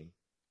searching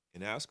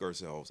and ask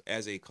ourselves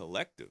as a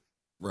collective,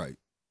 right?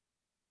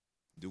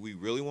 Do we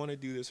really want to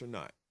do this or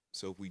not?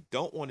 So if we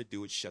don't want to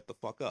do it, shut the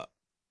fuck up.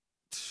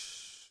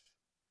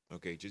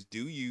 Okay, just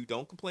do you.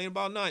 Don't complain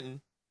about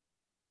nothing.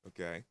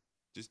 Okay,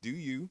 just do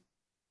you.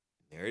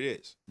 There it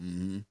is.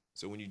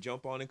 So when you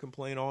jump on and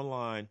complain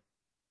online,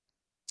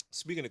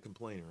 speaking of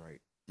complaining, right?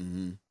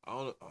 I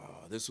don't.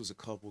 This was a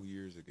couple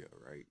years ago,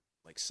 right?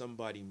 Like,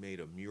 somebody made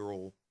a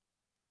mural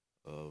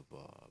of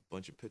a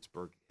bunch of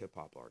Pittsburgh hip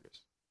hop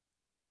artists.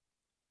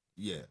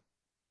 Yeah.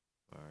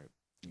 All right.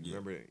 You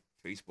remember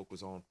Facebook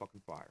was on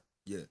fucking fire.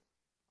 Yeah.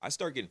 I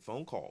started getting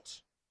phone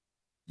calls.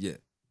 Yeah.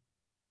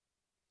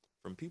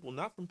 From people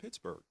not from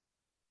Pittsburgh.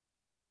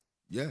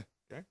 Yeah.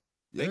 Okay.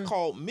 They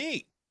called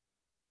me.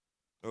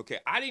 Okay.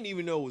 I didn't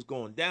even know it was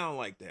going down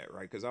like that,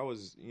 right? Because I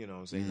was,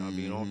 not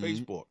being on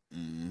Facebook.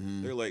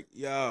 They're like,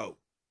 yo,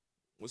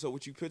 what's up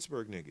with you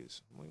Pittsburgh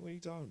niggas? I'm like, what are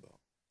you talking about?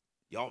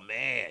 Y'all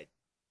mad.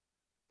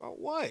 About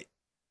what?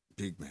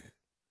 Big man.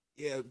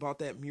 Yeah, about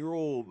that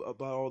mural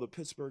about all the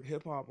Pittsburgh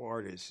hip hop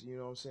artists. You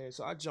know what I'm saying?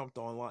 So I jumped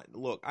online.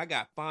 Look, I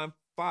got five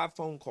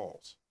phone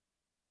calls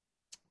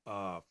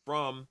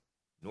from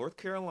North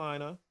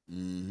Carolina,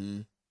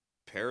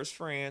 Paris,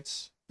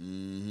 France,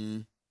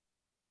 okay,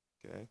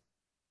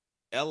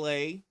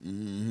 LA,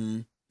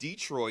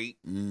 Detroit,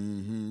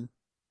 and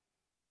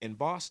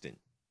Boston.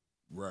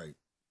 Right.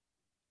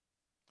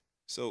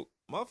 So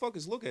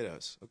motherfuckers look at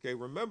us. Okay,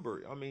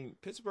 remember, I mean,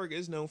 Pittsburgh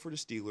is known for the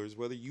Steelers,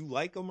 whether you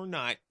like them or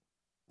not.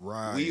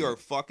 Right. We are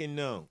fucking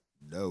known.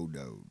 No.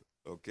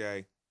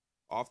 Okay,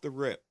 off the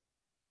rip.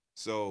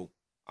 So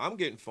I'm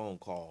getting phone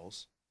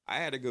calls. I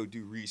had to go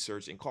do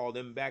research and call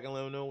them back and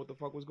let them know what the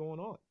fuck was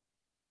going on.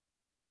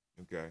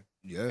 Okay.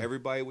 Yeah.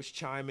 Everybody was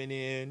chiming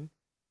in,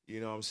 you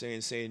know what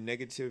I'm saying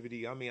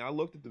negativity. I mean, I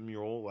looked at the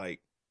mural,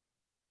 like,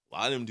 a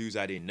lot of them dudes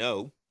I didn't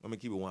know. I'm going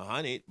to keep it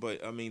 100,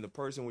 but I mean, the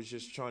person was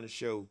just trying to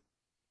show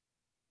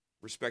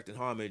respect and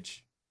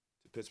homage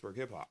to Pittsburgh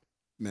hip hop.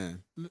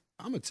 Man,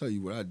 I'm going to tell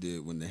you what I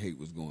did when the hate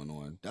was going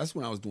on. That's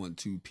when I was doing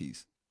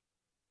 2-piece.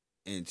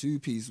 And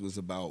 2-piece was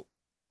about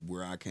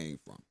where I came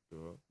from.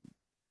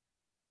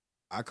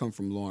 I come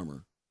from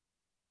Larmer.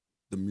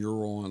 The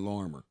mural on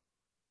Larmer.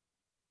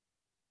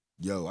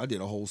 Yo, I did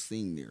a whole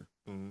scene there.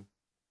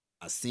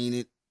 I seen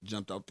it,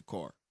 jumped out the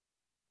car.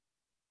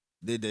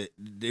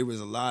 There was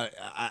a lot.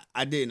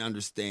 I didn't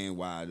understand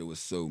why there was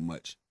so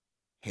much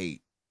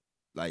hate.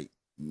 Like,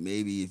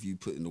 maybe if you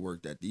put in the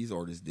work that these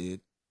artists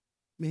did,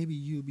 maybe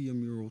you'll be a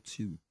mural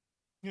too.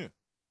 Yeah.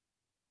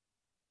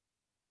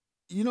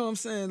 You know what I'm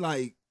saying?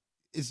 Like,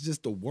 it's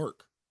just the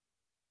work.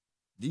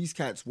 These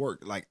cats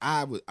work. Like,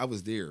 I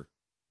was there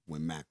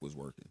when Mac was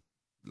working.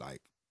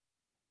 Like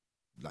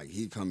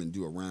he'd come and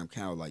do a ram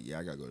cow. Like, yeah,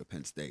 I gotta go to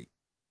Penn State,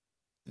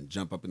 and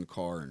jump up in the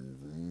car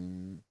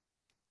and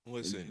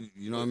listen.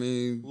 You know what I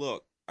mean?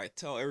 Look, I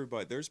tell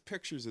everybody, there's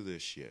pictures of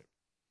this shit.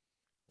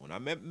 When I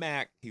met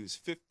Mac, he was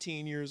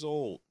 15 years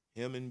old.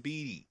 Him and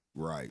Beatty.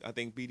 Right. I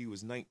think Beatty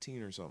was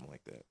 19 or something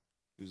like that.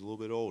 He was a little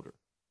bit older.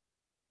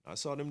 I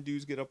saw them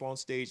dudes get up on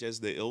stage as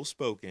the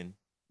ill-spoken.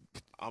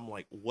 I'm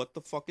like, what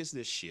the fuck is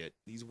this shit?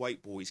 These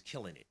white boys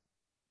killing it.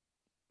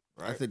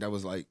 Right? I think that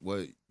was like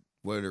what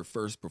are their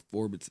first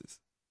performances?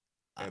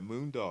 At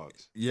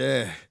Moondogs.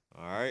 Yeah.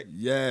 All right.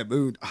 Yeah,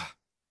 Moon.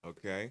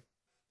 Okay.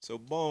 So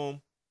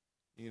boom,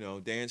 you know,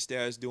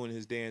 DanStatus doing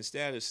his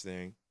DanStatus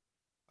thing.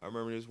 I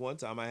remember this one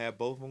time I had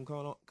both of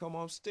them come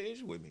on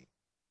stage with me.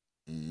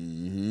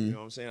 You know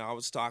what I'm saying? I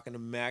was talking to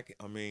Mac.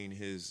 I mean,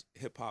 his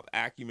hip hop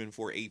acumen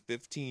for a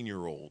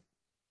 15-year-old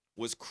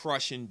was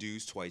crushing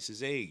dudes twice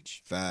his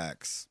age.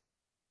 Facts.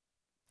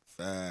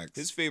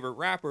 His favorite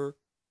rapper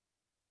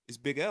is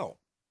Big L.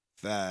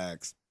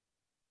 Facts.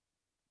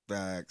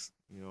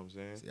 You know what I'm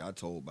saying? See, I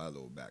told my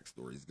little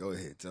backstories. Go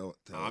ahead, tell.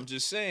 I'm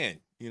just saying.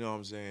 You know what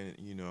I'm saying?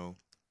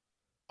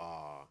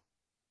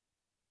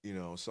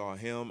 Saw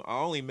him. I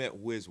only met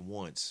Wiz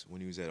once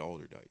when he was at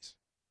Alderdice.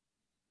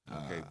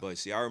 Okay, but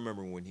see, I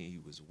remember when he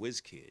was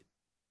Wiz Kid.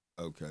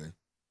 Okay.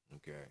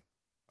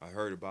 I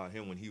heard about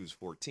him when he was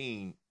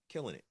 14,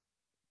 killing it.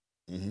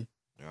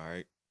 All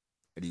right.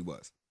 And he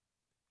was.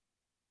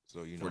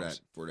 So,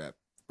 for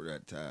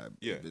that time.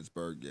 Yeah.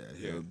 Pittsburgh,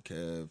 him,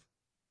 Kev.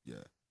 Yeah.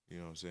 You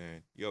know what I'm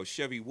saying? Yo,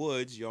 Chevy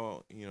Woods,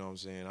 y'all, you know what I'm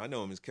saying? I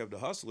know him as Kev the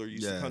Hustler.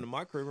 Used to come to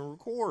my crib and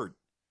record.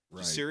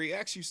 Right. Siri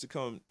X used to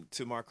come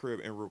to my crib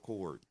and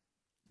record.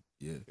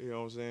 Yeah. You know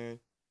what I'm saying?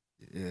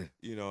 Yeah.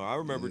 You know, I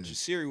remember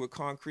Jasiri with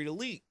Concrete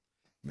Elite.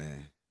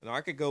 Man. And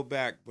I could go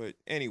back, but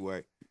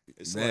anyway.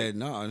 It's man,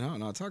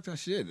 no. Talk that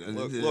shit.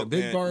 Look,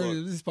 big man, part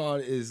of this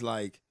part is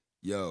like,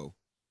 yo,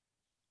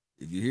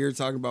 if you're here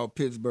talking about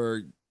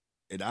Pittsburgh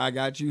and I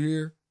got you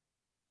here,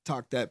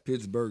 talk that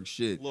Pittsburgh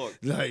shit. Look,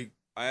 like,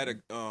 I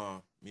had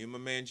me and my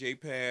man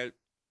J-Pad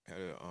had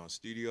a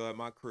studio at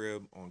my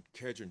crib on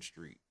Kedron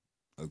Street.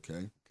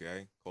 Okay,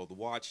 called the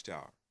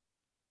Watchtower.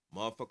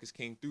 Motherfuckers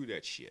came through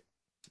that shit.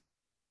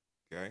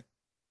 Okay,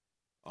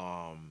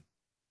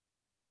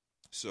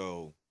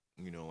 so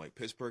you know, like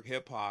Pittsburgh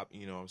hip hop.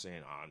 You know what I'm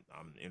saying?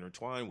 I'm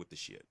intertwined with the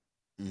shit.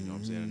 You know what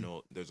I'm saying? I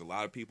know there's a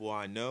lot of people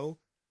I know.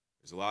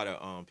 There's a lot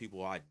of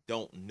people I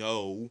don't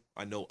know.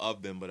 I know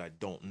of them, but I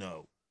don't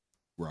know.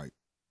 Right.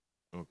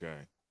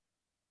 Okay.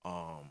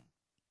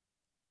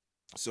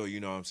 So you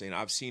know what I'm saying?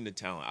 I've seen the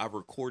talent. I've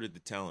recorded the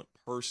talent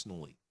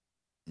personally.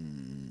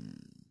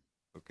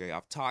 Okay,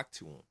 I've talked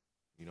to him.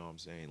 You know what I'm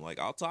saying? Like,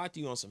 I'll talk to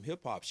you on some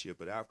hip hop shit,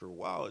 but after a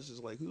while, it's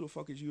just like, who the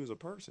fuck is you as a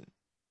person?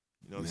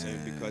 You know what I'm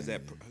saying? Because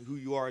who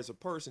you are as a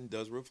person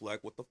does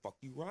reflect what the fuck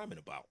you rhyming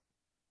about.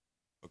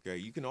 Okay,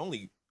 you can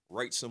only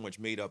write so much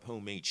made up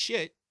homemade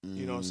shit.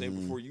 You know what I'm saying?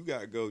 Before you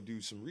gotta go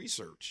do some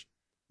research.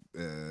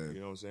 You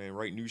know what I'm saying?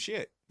 Write new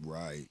shit.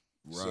 Right.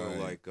 So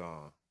like,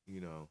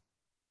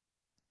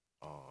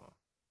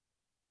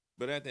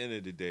 but at the end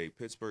of the day,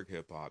 Pittsburgh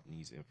hip hop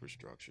needs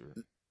infrastructure.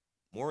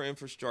 More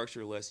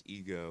infrastructure, less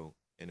ego,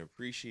 and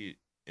appreciate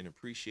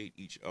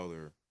each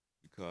other,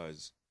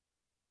 because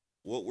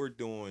what we're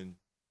doing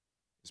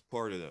is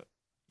part of the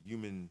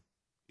human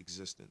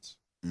existence.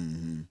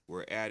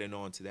 We're adding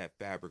on to that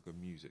fabric of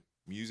music.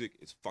 Music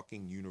is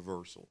fucking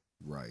universal.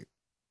 Right.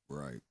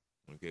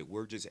 Okay,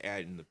 we're just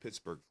adding the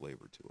Pittsburgh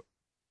flavor to it.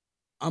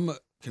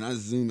 Can I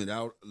zoom it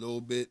out a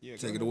little bit? Yeah,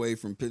 Take it away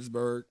from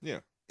Pittsburgh. Yeah.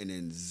 And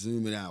then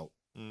zoom it out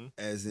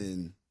as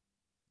in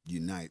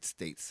United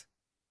States,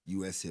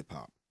 U.S. hip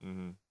hop.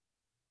 Mm-hmm.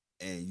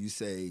 And you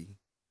say,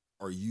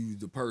 are you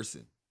the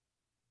person?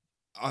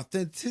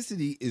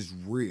 Authenticity is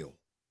real.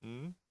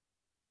 Mm-hmm.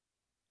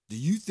 Do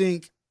you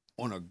think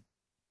on a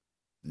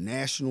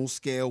national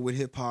scale with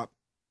hip hop,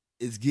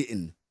 it's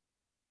getting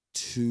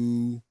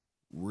too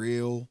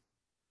real?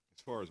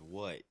 As far as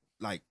what?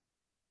 Like,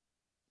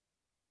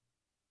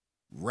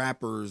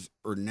 rappers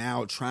are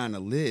now trying to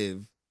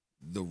live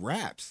the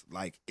raps.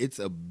 Like, it's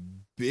a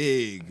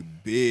big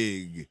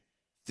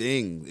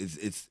thing.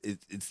 It's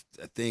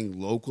a thing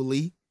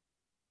locally.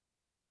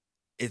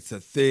 It's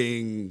a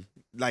thing,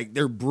 like,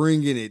 they're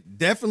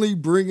definitely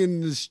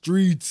bringing the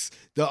streets,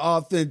 the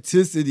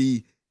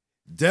authenticity,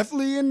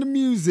 definitely in the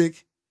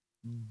music,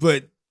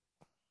 but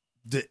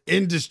the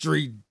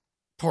industry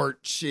part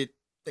shit,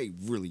 they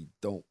really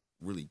don't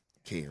really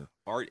care.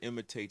 Art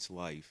imitates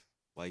life.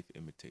 Life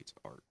imitates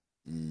art.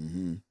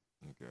 Mm-hmm.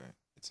 Okay.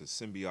 It's a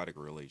symbiotic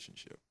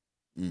relationship.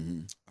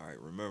 Mm-hmm. All right,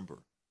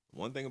 remember,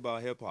 one thing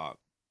about hip-hop,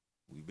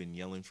 we've been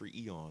yelling for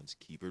eons,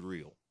 keep it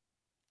real.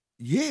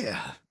 Yeah.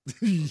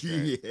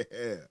 Okay.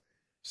 Yeah.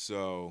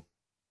 So,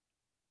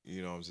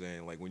 you know what I'm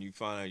saying? Like, when you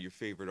find out your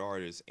favorite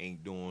artist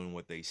ain't doing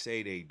what they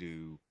say they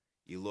do,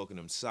 you look at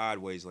them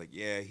sideways like,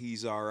 yeah,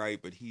 he's all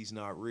right, but he's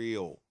not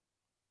real.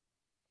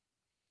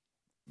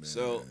 Man.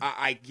 So,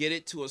 I get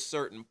it to a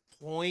certain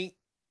point.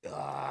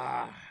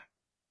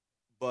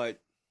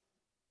 But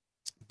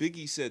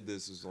Biggie said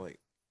this is like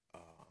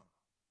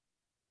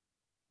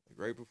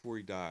right before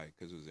he died,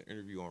 because it was an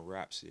interview on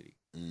Rap City.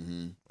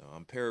 Mm-hmm.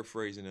 I'm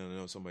paraphrasing, and I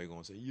know somebody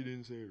gonna say you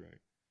didn't say it right,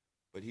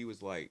 but he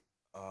was like,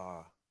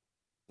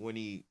 when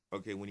he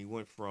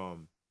went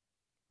from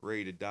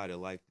Ready to Die to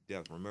Life to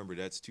Death. Remember,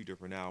 that's 2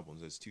 different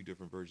albums. That's 2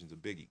 different versions of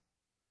Biggie.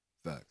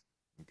 Facts.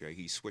 Okay,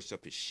 he switched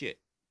up his shit.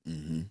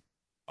 Mm-hmm.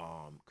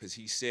 Because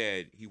he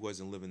said he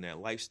wasn't living that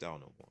lifestyle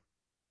no more,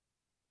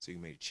 so he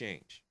made a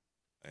change,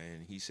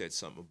 and he said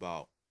something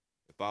about,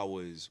 if I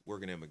was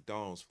working at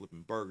McDonald's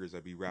flipping burgers,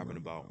 I'd be rapping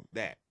about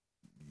that.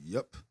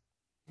 Yep.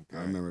 Okay.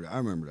 I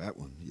remember that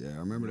one. Yeah, I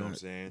remember that. What I'm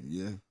saying?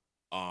 Yeah.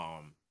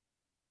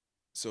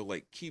 So,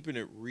 like, keeping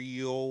it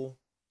real.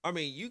 I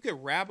mean, you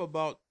could rap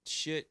about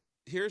shit.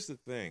 Here's the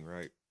thing,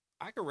 right?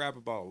 I could rap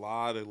about a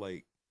lot of,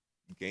 like,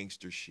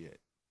 gangster shit.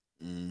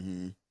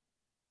 Mm-hmm.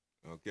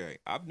 Okay.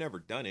 I've never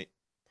done it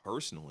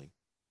personally,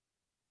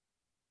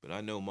 but I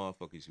know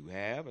motherfuckers who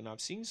have, and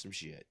I've seen some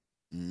shit.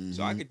 Mm-hmm.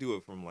 So I could do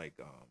it from, like,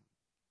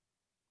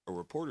 a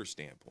reporter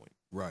standpoint.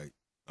 Right.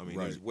 I mean,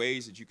 there's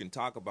ways that you can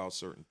talk about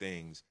certain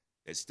things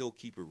that still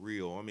keep it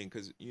real. I mean,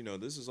 because, you know,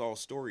 this is all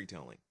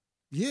storytelling.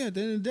 Yeah, at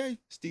the end of the day.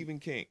 Stephen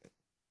King.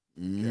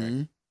 Mm-hmm.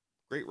 Okay.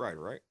 Great writer,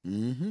 right?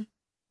 Mm-hmm.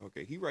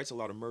 Okay, he writes a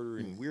lot of murder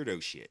and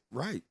weirdo shit.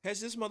 Right. Has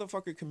this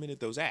motherfucker committed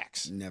those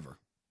acts? Never.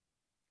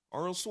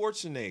 Arnold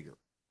Schwarzenegger.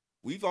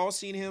 We've all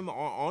seen him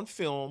on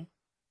film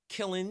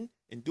killing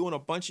and doing a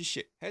bunch of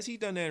shit. Has he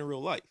done that in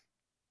real life?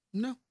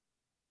 No.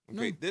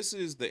 Okay, no. This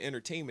is the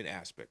entertainment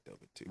aspect of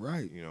it, too.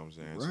 Right. You know what I'm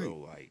saying? Right. So,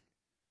 like,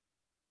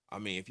 I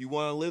mean, if you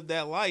want to live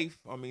that life,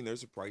 I mean,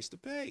 there's a price to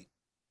pay.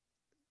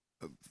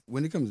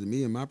 When it comes to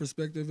me and my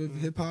perspective of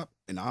hip-hop,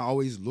 and I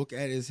always look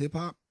at it as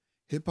hip-hop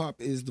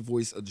is the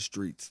voice of the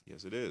streets.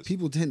 Yes, it is.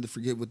 People tend to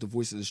forget what the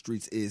voice of the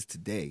streets is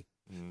today.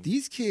 Mm-hmm.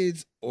 These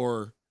kids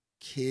are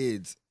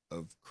kids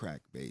of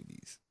crack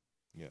babies.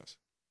 Yes.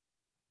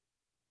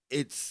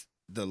 It's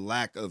the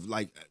lack of,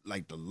 like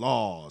the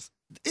laws.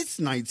 It's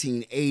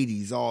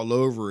 1980s all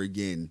over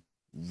again,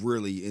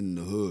 really, in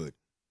the hood.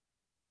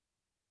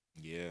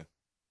 Yeah.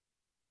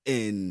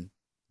 And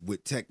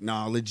with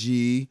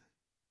technology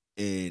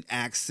and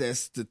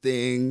access to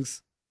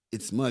things,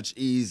 it's much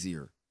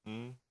easier.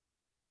 Mm-hmm.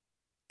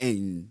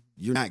 And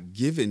you're not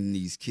giving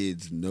these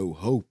kids no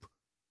hope.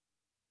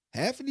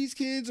 Half of these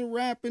kids are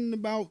rapping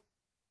about,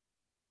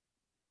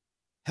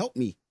 help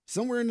me,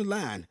 somewhere in the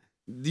line.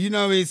 You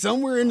know what I mean?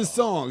 Somewhere in the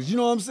songs. You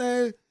know what I'm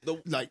saying?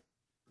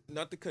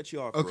 Not to cut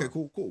you off. Okay,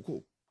 bro.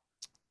 cool.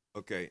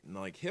 Okay,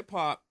 like,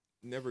 hip-hop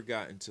never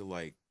got into,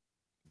 like,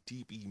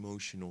 deep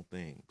emotional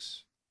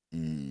things.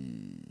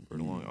 For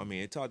the long. I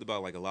mean, it talked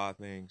about, like, a lot of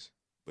things,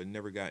 but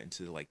never got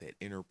into, like, that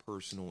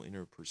interpersonal,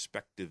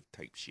 interperspective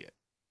type shit.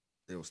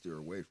 They'll steer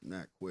away from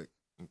that quick.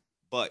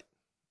 But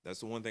that's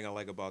the one thing I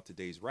like about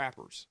today's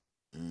rappers.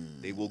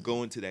 They will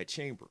go into that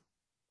chamber.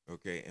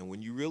 Okay, and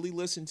when you really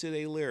listen to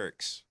their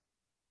lyrics,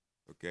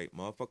 okay,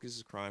 motherfuckers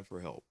is crying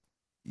for help.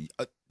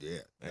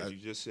 Yeah. As you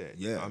just said.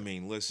 Yeah. I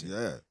mean, listen.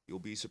 Yeah. You'll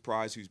be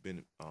surprised who's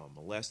been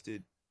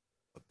molested,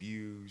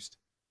 abused.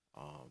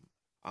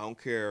 I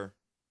don't care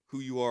who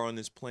you are on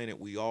this planet.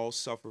 We all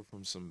suffer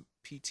from some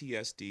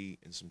PTSD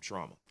and some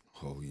trauma.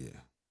 Oh,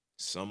 yeah.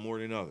 Some more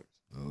than others.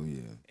 Oh,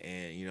 yeah.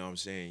 And, you know what I'm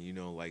saying, you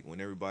know, like,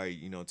 when everybody,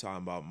 you know,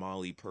 talking about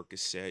Molly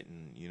Percocet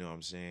and, you know what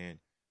I'm saying,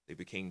 they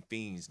became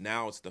fiends.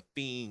 Now it's the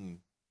fiend.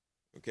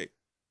 Okay.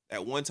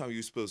 At one time, you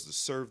were supposed to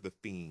serve the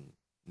fiend.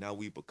 Now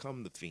we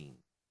become the fiend,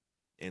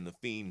 and the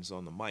fiend's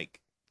on the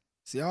mic.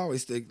 See, I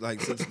always think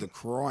like since the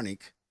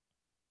Chronic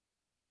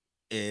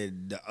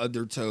and the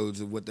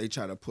undertones of what they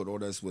try to put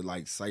on us with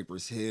like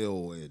Cypress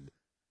Hill and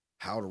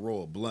How to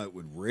Roll a Blunt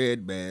with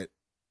Red Bat,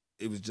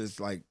 it was just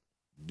like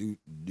do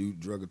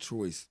drug of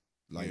choice.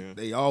 Like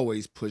they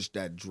always push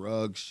that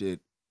drug shit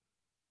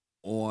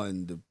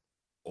on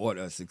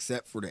us,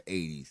 except for the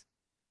 80s.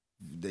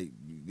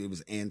 It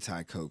was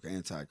anti-coke,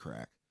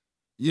 anti-crack.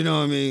 You know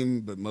what I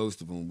mean? But most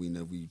of them,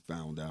 we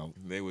found out.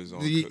 They was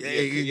on. Exactly.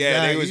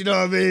 They was, you know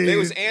what I mean? They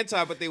was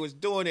anti, but they was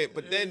doing it.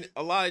 But then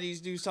a lot of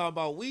these dudes talking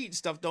about weed and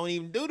stuff don't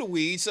even do the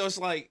weed. So it's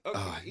like,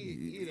 okay,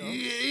 you know.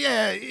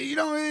 Yeah, you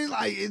know what I mean?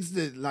 Like, it's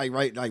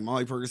like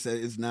Molly Perkins said,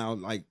 it's now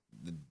like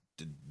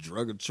the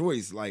drug of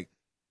choice. Like,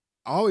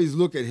 I always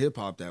look at hip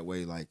hop that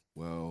way. Like,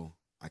 well,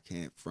 I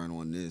can't front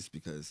on this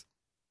because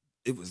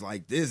it was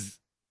like this,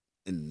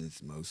 and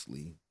it's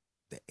mostly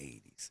the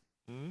 80s.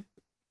 Mm-hmm.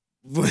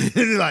 But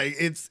like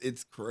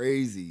it's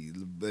crazy.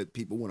 But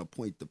people want to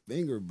point the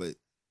finger, but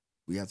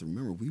we have to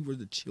remember we were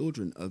the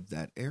children of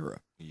that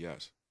era.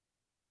 Yes.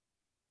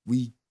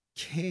 We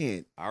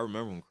can't. I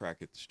remember when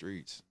crack hit the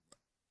streets.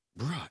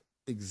 Right.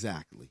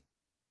 Exactly.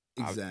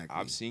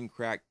 I've seen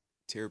crack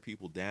tear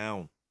people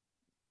down.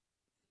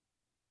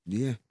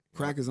 Yeah.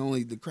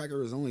 The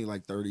cracker is only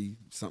like 30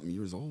 something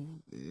years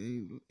old.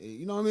 You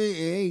know what I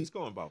mean? It's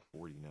going about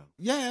 40 now.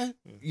 Yeah.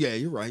 Yeah,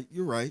 you're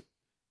right.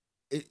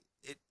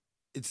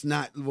 It's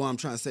not. Well, I'm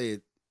trying to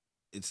say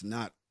it's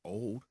not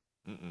old.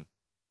 Mm-mm.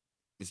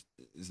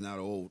 It's not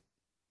old,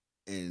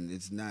 and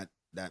it's not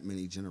that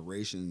many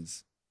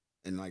generations.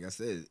 And like I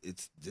said,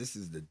 this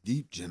is the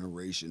deep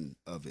generation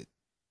of it,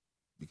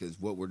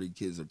 because what were the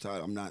kids are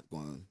taught. I'm not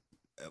going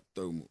to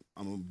throw.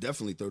 I'm gonna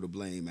definitely throw the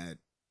blame at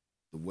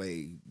the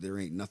way there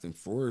ain't nothing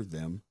for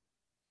them.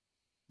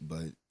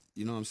 But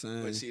you know what I'm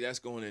saying. But see, that's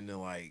going into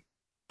like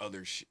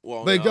other shit.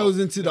 Well, but it goes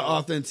into the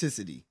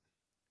authenticity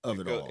of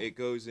it all. It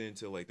goes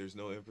into like there's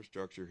no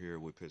infrastructure here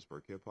with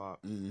Pittsburgh hip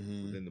hop.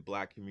 Mm-hmm. Within the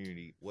black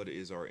community, what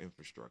is our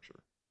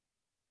infrastructure?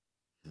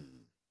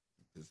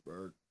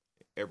 Pittsburgh,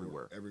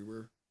 everywhere.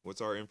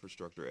 What's our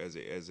infrastructure as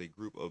a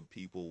group of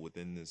people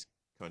within this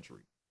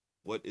country?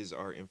 What is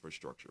our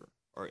infrastructure?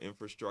 Our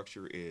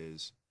infrastructure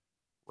is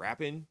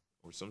rapping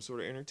or some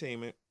sort of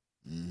entertainment,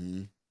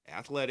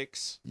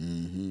 athletics,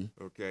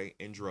 okay,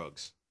 and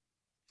drugs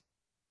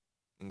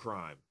and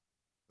crime.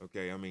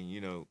 Okay, I mean,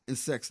 you know, and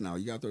sex now.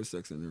 You got to throw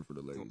sex in there for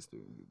the ladies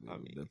too. I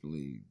mean,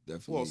 definitely.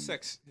 Well,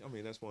 sex. I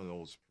mean, that's one of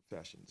those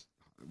professions.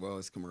 Well,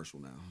 it's commercial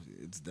now.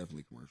 It's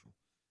definitely commercial.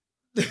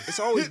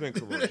 It's always been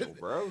commercial,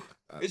 bro.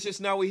 It's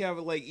just now we have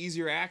like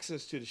easier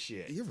access to the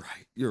shit. You're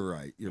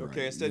right.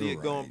 Okay, instead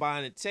of going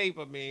buying a tape,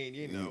 I mean,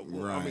 you know,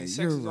 I mean,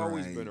 sex has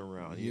always been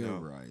around. You're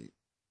right.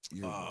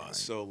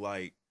 So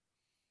like,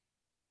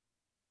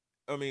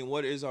 I mean,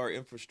 what is our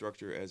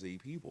infrastructure as a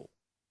people?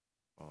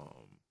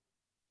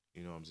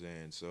 You know what I'm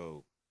saying?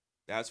 So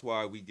that's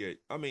why we get,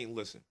 I mean,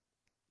 listen,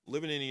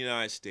 living in the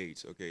United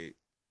States, okay,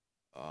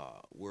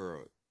 we're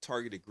a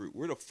targeted group.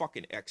 We're the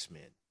fucking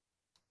X-Men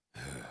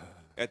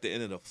at the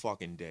end of the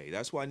fucking day.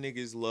 That's why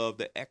niggas love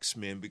the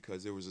X-Men,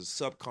 because there was a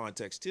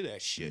subcontext to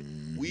that shit.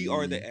 Mm-hmm. We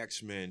are the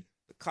X-Men.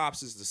 The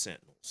cops is the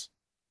Sentinels.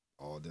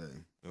 All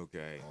day.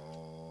 Okay.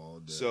 All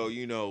day. So,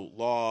 you know,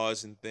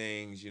 laws and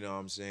things, you know what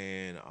I'm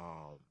saying?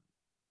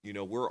 You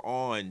know, we're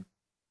on,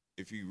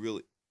 if you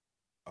really...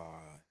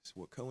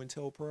 what,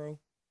 COINTELPRO?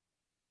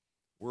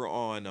 We're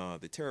on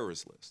the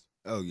terrorist list.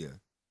 Oh, yeah.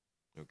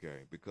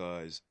 Okay,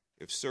 because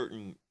if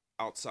certain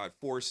outside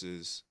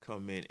forces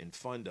come in and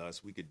fund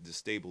us, we could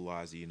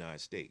destabilize the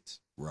United States.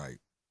 Right,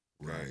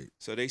 okay? Right.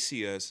 So they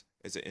see us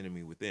as an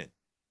enemy within.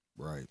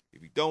 Right.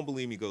 If you don't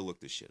believe me, go look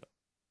this shit up.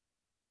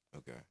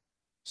 Okay.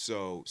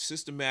 So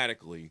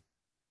systematically,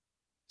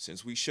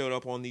 since we showed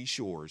up on these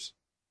shores,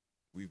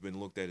 we've been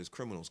looked at as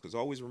criminals. Because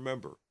always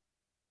remember,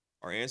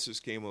 our ancestors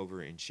came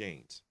over in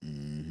chains.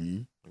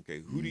 Mm-hmm.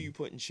 Okay, who do you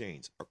put in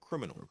chains? A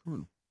criminal. A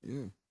criminal,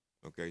 yeah.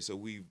 Okay, so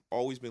we've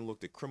always been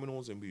looked at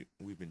criminals, and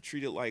we've been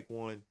treated like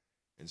one.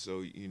 And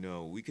so, you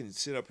know, we can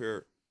sit up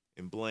here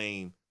and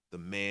blame the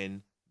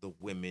men, the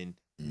women.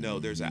 Mm-hmm. No,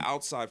 there's an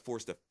outside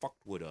force that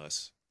fucked with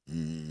us.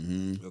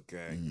 Mm-hmm.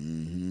 Okay.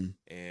 Mm-hmm.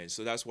 And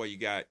so that's why you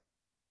got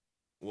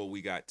what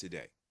we got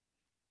today.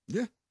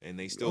 Yeah. And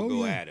they still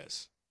go at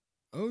us.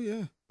 Oh,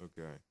 yeah.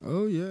 Okay.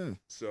 Oh, yeah.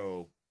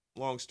 So...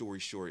 long story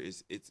short,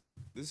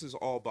 this is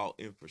all about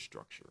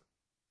infrastructure.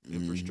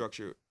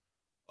 Infrastructure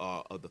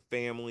of the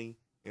family,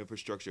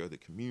 infrastructure of the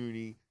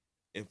community,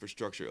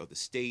 infrastructure of the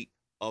state,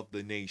 of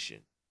the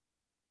nation.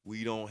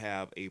 We don't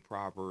have a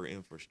proper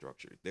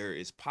infrastructure. There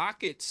is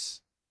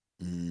pockets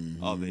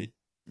of it.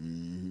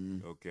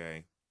 Mm-hmm.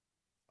 Okay.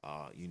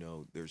 You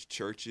know, there's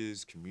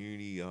churches,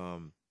 community,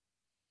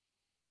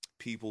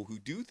 people who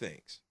do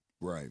things.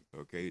 Right.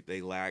 Okay. They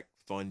lack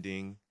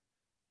funding.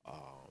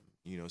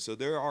 You know, so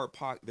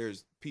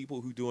there's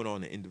people who do it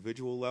on an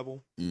individual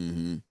level,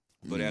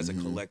 but as a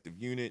collective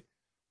unit,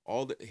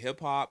 all the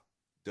hip hop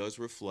does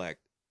reflect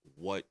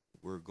what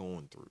we're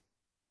going through.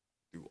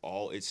 through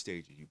all its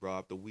stages. You brought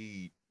up the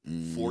weed,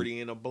 40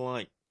 in a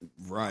blunt.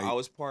 Right. I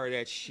was part of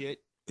that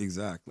shit.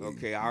 Exactly.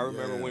 Okay, I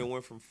remember when it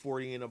went from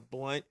 40 in a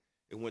blunt,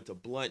 it went to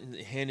blunt and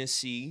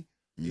Hennessy.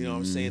 You know what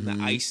I'm saying? The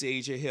ice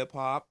age of hip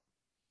hop.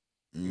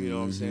 You know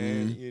what I'm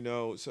saying? You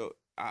know, so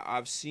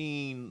I've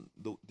seen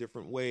the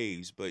different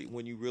waves, but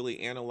when you really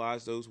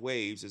analyze those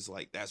waves, it's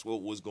like that's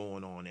what was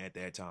going on at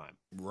that time.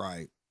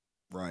 Right.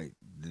 Right.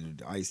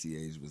 The icy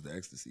age was the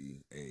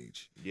ecstasy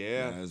age.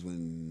 Yeah. That's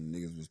when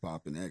niggas was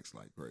popping X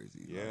like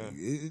crazy. Yeah.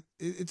 Like,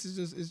 it's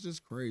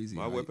just crazy.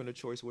 My like, weapon of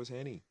choice was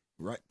Henny.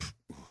 Right.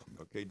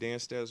 Okay,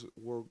 DanStatus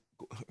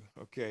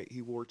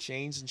he wore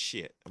chains and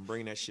shit. I'm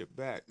bringing that shit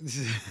back.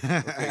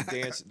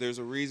 Okay, there's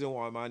a reason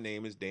why my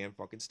name is Dan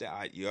fucking Stat.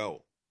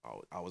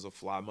 I was a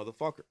fly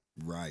motherfucker.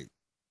 Right.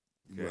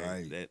 Okay?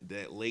 Right.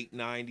 That late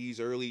 90s,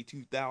 early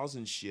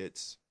 2000s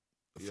shits.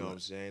 You know what I'm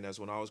saying? That's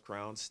when I was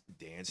crowned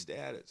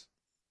DanStatus.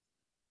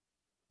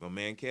 My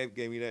man Kev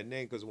gave me that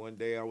name because one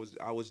day I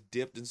was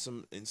dipped in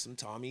some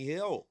Tommy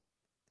Hill.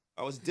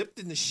 I was dipped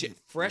in the shit,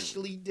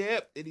 freshly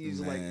dipped, and he's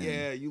like,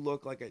 "Yeah, you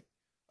look like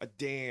a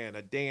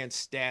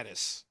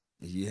DanStatus."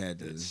 You had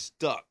to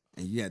stuck,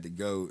 and you had to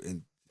go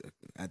and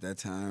at that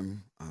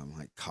time,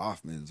 like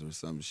Kaufman's or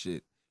some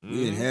shit.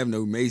 We didn't have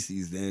no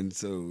Macy's then,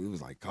 so it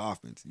was like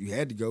Kaufman's. You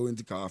had to go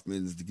into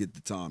Kaufman's to get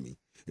the Tommy.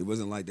 It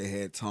wasn't like they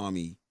had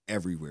Tommy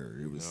everywhere.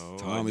 It was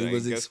Tommy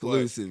was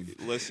exclusive.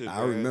 Listen,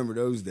 I remember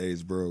those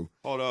days, bro.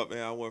 Hold up,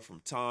 man. I went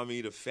from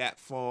Tommy to Fat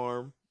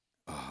Farm.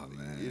 Oh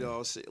man. You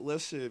know,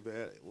 listen,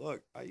 man.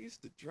 Look, I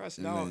used to dress.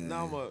 Now I'm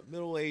a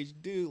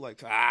middle-aged dude.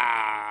 Like,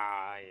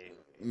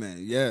 man,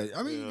 yeah.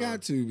 I mean, you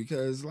got to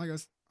because, like, I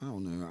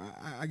don't know.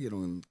 I get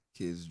on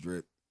kids'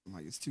 drip. I'm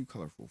like, it's too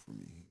colorful for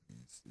me.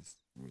 It's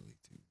really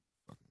too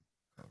fucking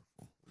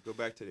colorful. Go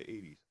back to the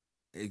 '80s.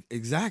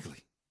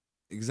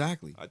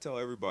 Exactly. I tell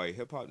everybody,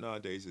 hip hop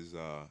nowadays is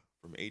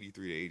from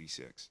 '83 to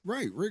 '86.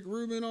 Right, Rick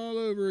Rubin all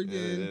over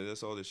again. Yeah,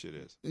 that's all this shit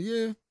is.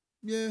 Yeah.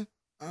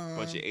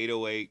 Bunch of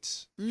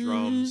 808s,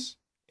 drums,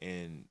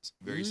 and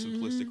very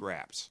simplistic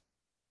raps.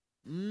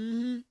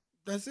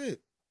 That's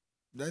it.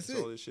 That's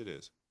all this shit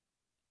is.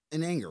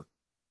 And anger.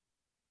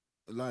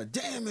 A lot of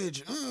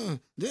damage.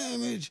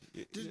 Damage.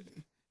 Yeah.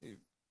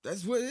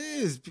 That's what it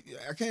is.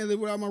 I can't live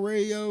without my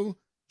radio.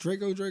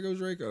 Draco.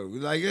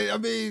 Like, I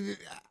mean,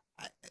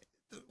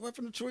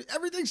 weapon of choice.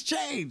 Everything's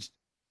changed,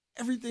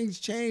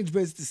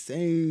 but it's the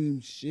same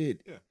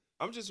shit. Yeah.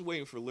 I'm just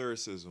waiting for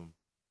lyricism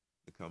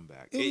to come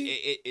back.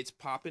 It's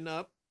popping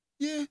up.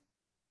 Yeah.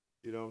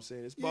 You know what I'm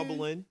saying? It's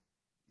bubbling.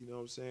 You know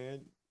what I'm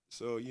saying?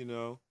 So, you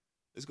know,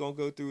 it's going to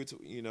go through its,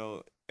 you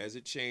know, as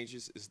it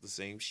changes, it's the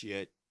same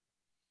shit.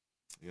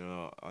 You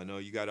know, I know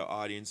you got an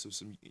audience of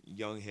some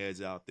young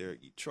heads out there.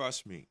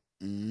 Trust me.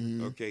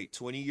 Okay,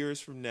 20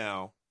 years from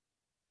now,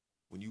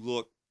 when you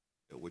look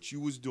at what you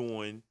was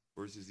doing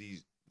versus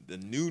the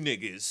new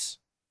niggas,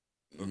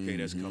 okay,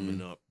 that's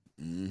coming up,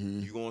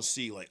 you're going to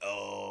see like,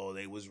 oh,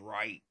 they was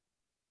right.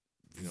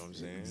 You know what I'm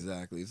saying?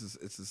 Exactly.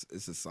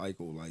 It's a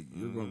cycle. Like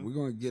we're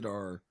going to get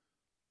our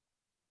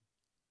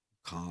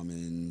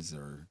Commons,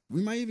 or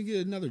we might even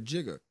get another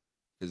Jigga,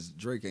 because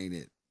Drake ain't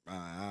it.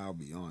 I'll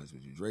be honest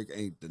with you. Drake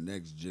ain't the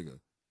next Jigga.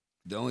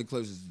 The only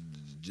closest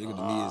Jigga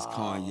to me is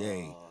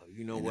Kanye.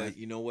 You know what?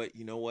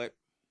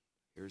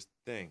 Here's the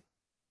thing.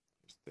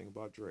 Here's the thing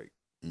about Drake.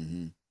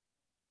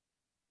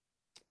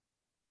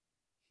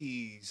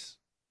 He's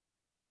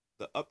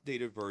the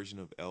updated version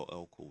of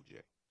LL Cool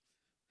J.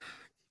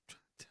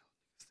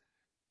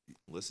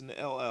 Listen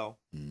to LL.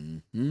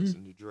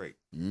 Listen to Drake.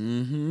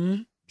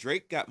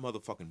 Drake got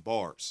motherfucking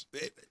bars.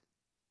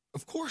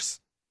 Of course.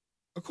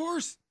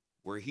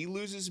 Where he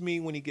loses me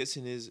when he gets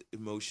in his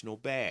emotional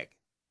bag.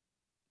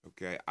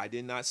 Okay? I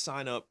did not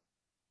sign up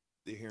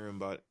to hear him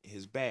about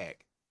his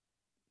bag.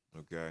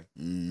 Okay?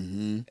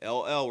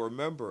 LL,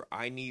 remember,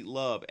 I Need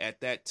Love.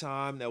 At that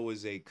time, that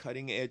was a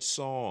cutting edge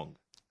song.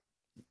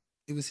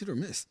 It was hit or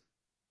miss.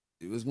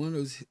 It was one of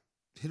those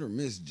hit or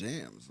miss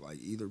jams. Like,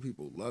 either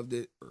people loved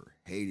it or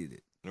hated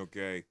it.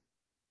 Okay?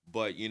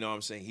 But, you know what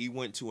I'm saying? He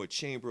went to a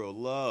chamber of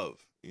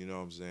love. You know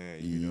what I'm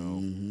saying? You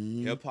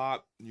know?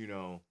 Hip-hop, you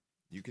know,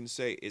 you can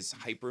say it's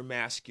hyper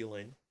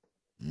masculine,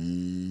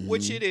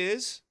 which it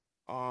is.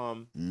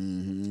 But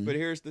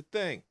here's the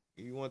thing.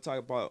 You want to talk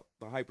about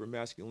the hyper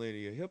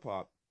masculinity of hip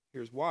hop?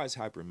 Here's why it's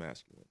hyper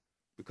masculine.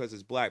 Because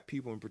as black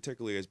people, and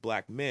particularly as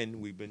black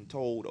men, we've been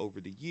told over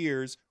the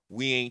years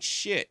we ain't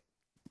shit.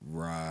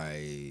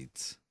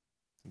 Right.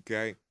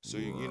 Okay. So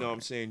you know what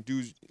I'm saying,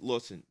 dudes.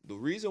 Listen. The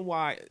reason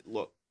why,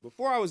 look,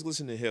 before I was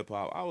listening to hip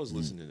hop, I was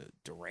listening to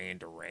Duran,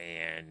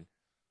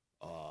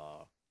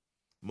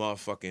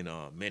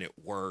 motherfucking Men at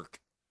Work.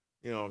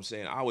 You know what I'm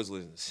saying? I was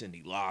listening to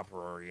Cyndi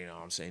Lauper. You know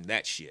what I'm saying?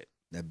 That shit.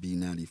 That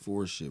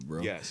B94 shit,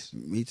 bro. Yes.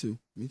 Me too.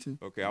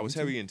 Okay, I was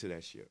heavy into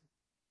that shit.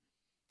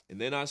 And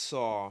then I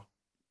saw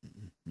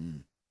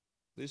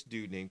this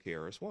dude named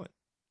KRS-One.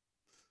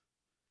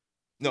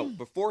 No,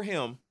 before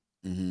him,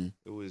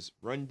 it was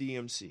Run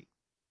DMC.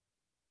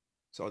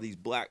 Saw these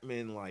black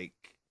men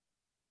like,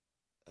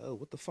 oh,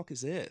 what the fuck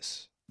is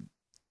this?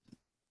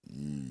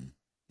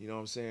 You You know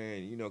what I'm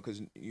saying? You know,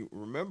 because you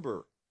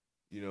remember,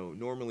 you know,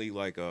 normally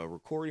like a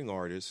recording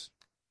artist,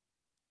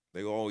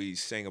 they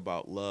always sang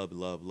about love,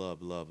 love,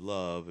 love, love,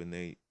 love, and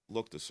they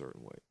looked a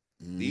certain way.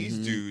 These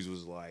dudes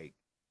was like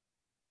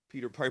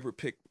Peter Piper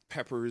picked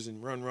peppers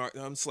and Run Rock.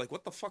 I'm just like,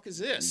 what the fuck is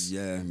this?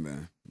 Yeah,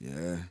 man.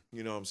 Yeah.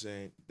 You know what I'm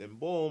saying? Then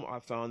boom, I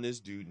found this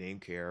dude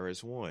named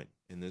KRS-One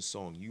in this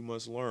song, You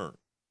Must Learn.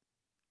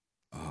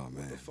 Oh, man.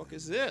 What the fuck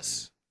is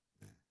this?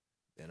 Man.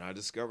 Then I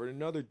discovered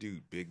another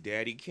dude, Big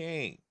Daddy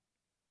Kane,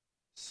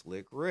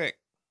 Slick Rick,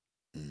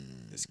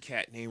 this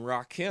cat named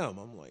Rakim.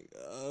 I'm like,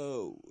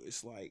 oh,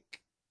 it's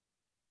like,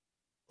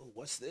 oh,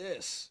 what's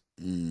this?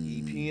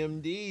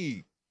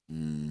 EPMD.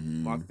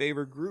 My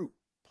favorite group,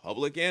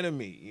 Public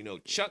Enemy. You know,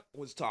 Chuck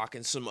was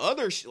talking some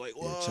other shit. Like,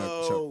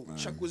 whoa,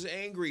 Chuck was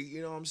angry.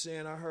 You know what I'm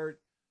saying? I heard,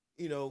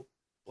 you know,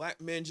 black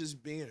men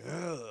just being,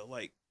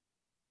 like,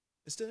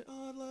 instead,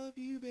 oh, I love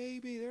you,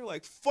 baby. They're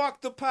like,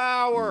 fuck the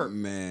power.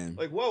 Man.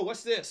 Like, whoa,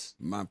 what's this?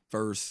 My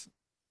first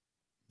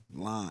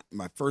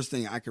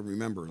thing I can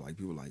remember, like,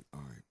 people were like, all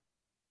right,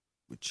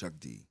 with Chuck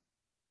D,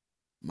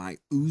 my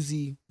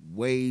Uzi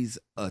weighs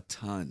a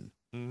ton.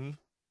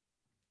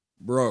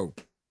 Bro,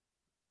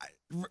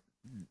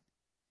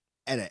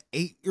 at an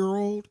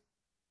 8-year-old,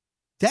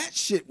 that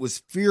shit was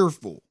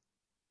fearful.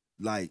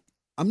 Like,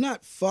 I'm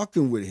not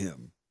fucking with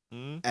him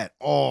at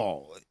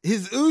all.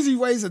 His Uzi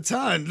weighs a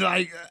ton,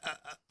 like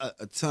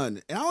a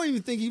ton. And I don't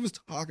even think he was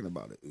talking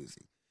about an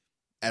Uzi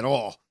at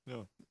all.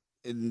 No.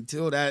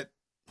 Until that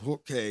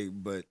hook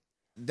came, but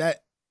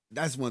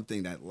that's one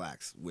thing that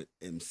lacks with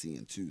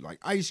MCing too. Like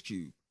Ice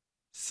Cube,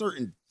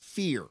 certain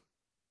fear.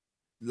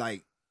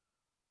 Like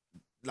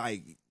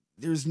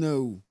there's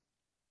no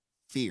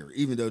fear,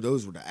 even though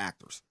those were the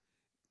actors.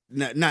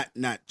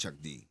 Not Chuck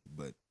D,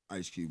 but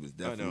Ice Cube was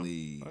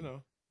definitely I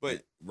know.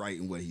 But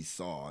writing what he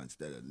saw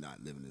instead of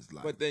not living his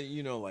life. But then,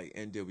 you know, like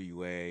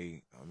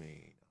NWA, I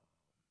mean,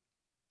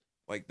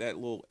 like that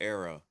little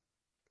era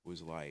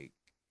was like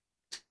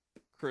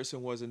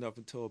cursing wasn't up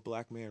until a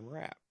black man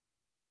rap.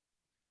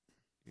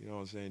 You know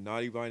what I'm saying?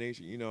 Naughty by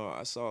Nature. You know,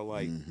 I saw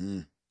like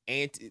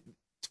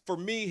for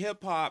me,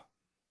 hip hop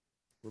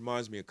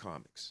reminds me of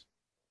comics.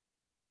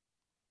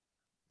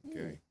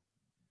 Okay.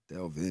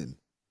 Delve in.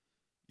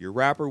 Your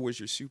rapper was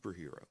your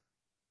superhero.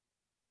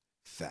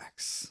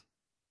 Facts.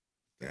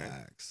 Okay?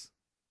 Facts.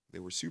 They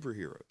were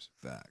superheroes.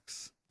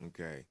 Facts.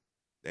 Okay.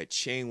 That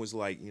chain was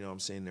like, you know what I'm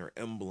saying, their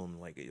emblem,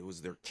 like it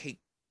was their cape.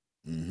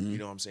 You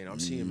know what I'm saying? I'm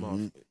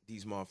seeing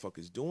these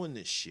motherfuckers doing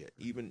this shit.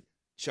 Even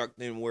Chuck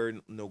didn't wear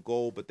no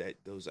gold, but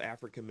those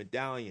African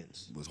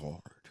medallions. It was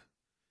hard.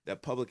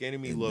 That Public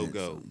Enemy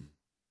logo.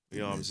 You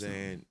know what I'm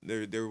saying?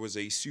 There was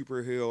a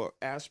superhero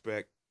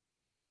aspect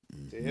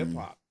to hip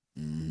hop.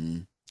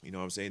 You know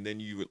what I'm saying?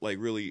 Then you would like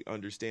really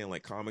understand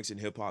like comics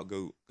and hip hop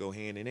go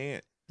hand in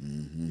hand.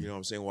 You know what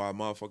I'm saying? While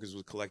motherfuckers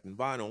was collecting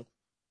vinyl,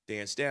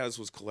 DanStatus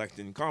was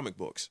collecting comic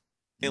books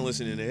and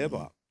listening to hip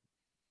hop.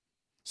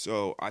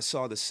 So I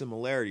saw the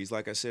similarities.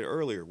 Like I said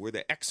earlier, we're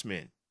the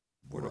X-Men.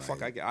 Where the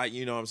fuck I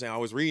you know what I'm saying? I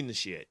was reading the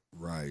shit.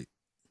 Right.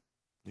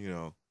 You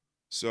know,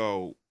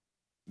 so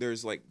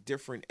there's like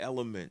different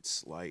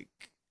elements like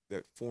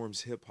that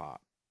forms hip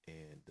hop,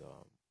 and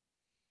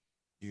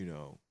you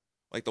know,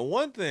 like the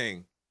one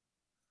thing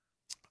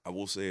I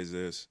will say is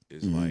this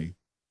is like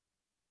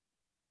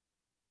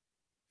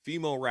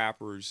female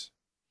rappers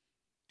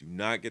do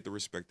not get the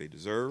respect they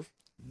deserve.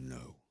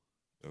 No.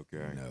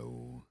 Okay.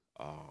 No.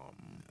 No.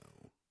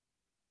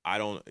 I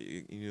don't,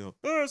 you know,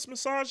 oh, it's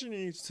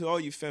misogyny to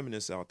all you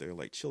feminists out there.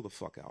 Like, chill the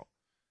fuck out.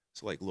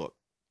 So, like, look,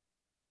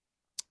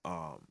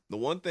 the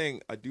one thing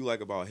I do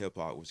like about hip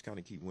hop, which kind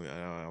of keep women,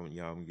 I'm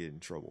gonna get in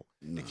trouble.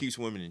 It keeps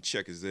women in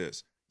check is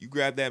this: you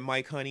grab that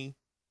mic, honey.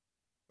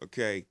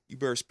 Okay, you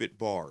better spit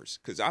bars,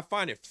 because I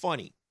find it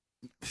funny.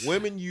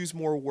 Women use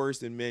more words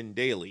than men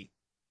daily,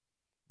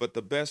 but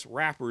the best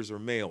rappers are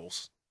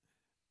males.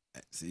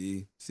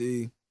 See,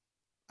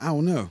 I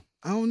don't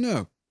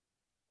know.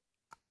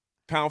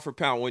 Pound for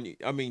pound,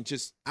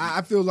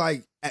 I feel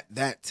like at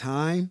that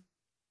time,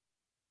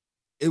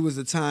 it was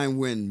a time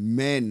when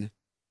men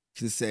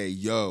can say,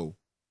 yo,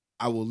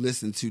 I will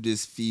listen to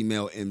this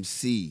female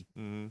MC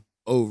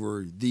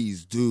over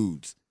these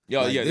dudes.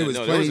 There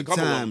was a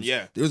couple of them,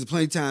 There was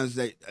plenty of times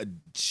that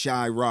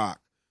Shy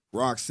Rock,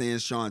 Roxanne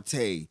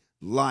Shante,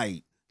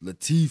 Light,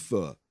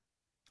 Latifah,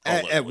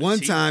 at one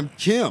time,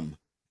 Kim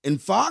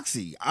and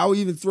Foxy. I'll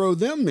even throw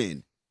them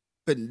in.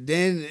 But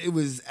then it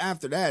was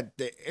after that,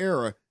 the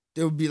era,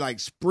 there would be like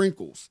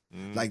sprinkles.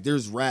 Like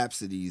there's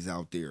Rhapsodies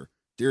out there.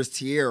 There's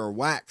Tierra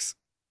Wax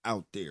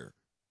out there.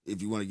 If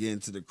you want to get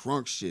into the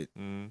crunk shit.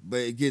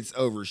 But it gets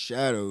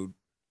overshadowed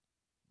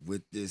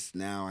with this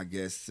now, I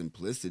guess,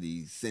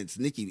 simplicity since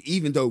Nicki,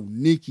 even though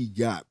Nicki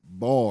got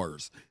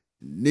bars,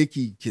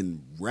 Nicki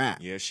can rap.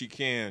 Yeah, she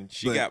can.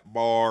 She got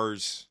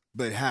bars.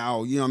 But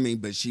how, you know what I mean?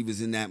 But she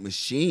was in that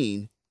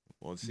machine.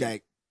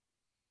 The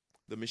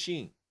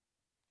machine.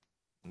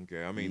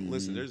 Okay, I mean,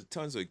 listen, there's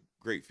tons of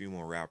great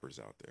female rappers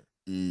out there.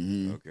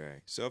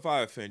 Okay, so if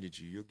I offended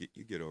you,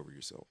 you get over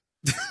yourself.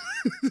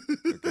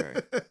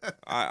 Okay,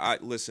 I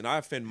listen. I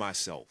offend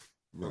myself.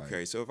 Right.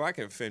 Okay, so if I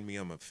can offend me,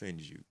 I'm gonna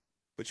offend you,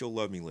 but you'll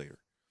love me later.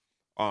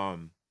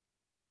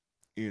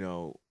 You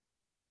know,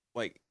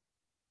 like,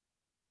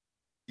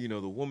 the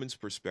woman's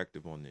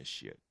perspective on this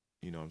shit.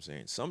 You know what I'm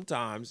saying?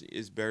 Sometimes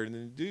it's better than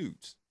the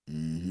dudes.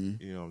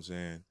 Mm-hmm. You know what I'm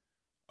saying?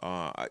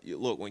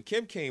 Look, when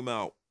Kim came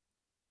out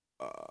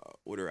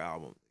with her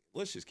album,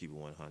 let's just keep it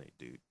 100,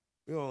 dude.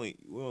 We only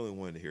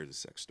wanted to hear the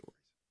sex stories.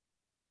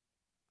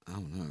 I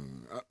don't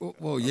know.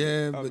 Well,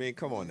 yeah. I mean,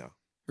 come on now.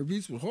 Her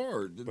beats were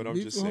hard. But I'm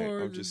just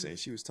saying,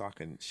 she was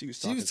talking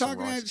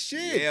that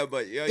shit. Yeah,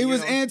 but it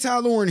was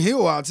anti-Lauryn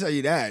Hill. I'll tell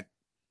you that.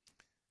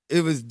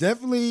 It was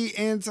definitely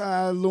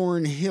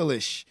anti-Lauryn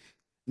Hillish.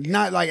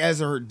 Not like as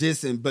her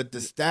dissing, but the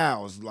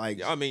styles.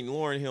 Like, I mean,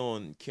 Lauryn Hill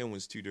and Kim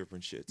was two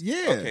different shits.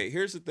 Yeah. Okay,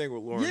 here's the thing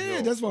with Lauryn Hill.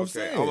 Yeah, that's what I'm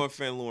saying. I'm gonna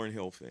offend Lauryn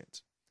Hill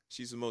fans.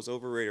 She's the most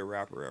overrated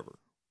rapper ever.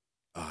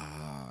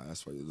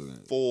 That's what you're looking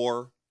at.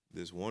 For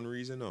this one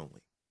reason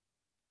only.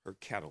 Her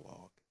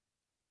catalog.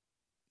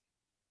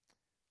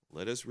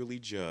 Let us really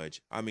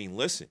judge. I mean,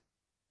 listen.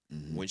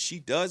 Mm-hmm. When she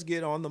does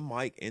get on the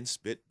mic and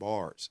spit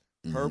bars,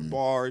 her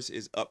bars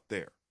is up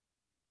there.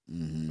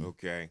 Mm-hmm.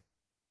 Okay?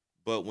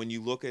 But when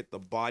you look at the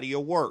body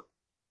of work,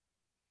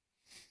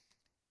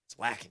 it's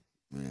lacking.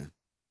 Yeah.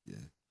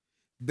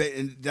 But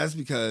and that's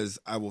because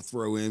I will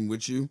throw in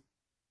with you.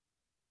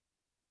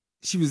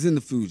 She was in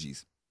the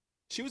Fugees.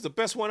 She was the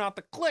best one out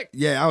the clique.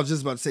 Yeah, I was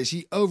just about to say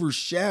she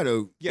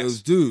overshadowed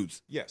those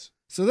dudes. Yes.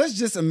 So let's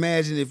just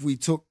imagine if we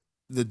took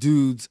the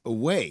dudes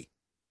away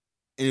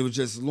and it was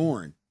just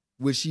Lauryn.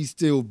 Would she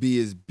still be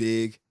as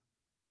big?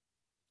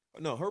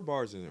 No, her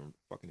bars are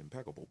fucking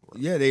impeccable, bro.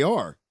 Yeah, they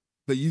are.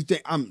 But you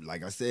think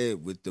like I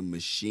said, with the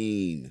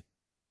machine.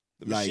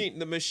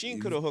 The machine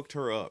could have hooked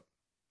her up.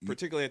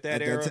 Particularly at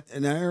that era.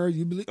 In that era,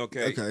 you believe?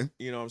 Okay.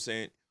 You know what I'm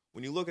saying?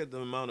 When you look at the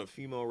amount of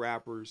female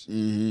rappers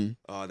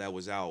that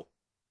was out,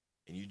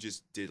 and you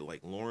just did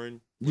like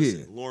Lauryn,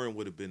 Lauryn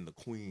would have been the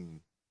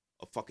queen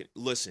of fucking.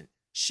 Listen,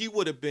 she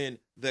would have been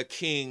the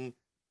king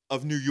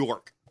of New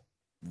York.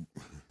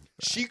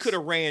 Facts. She could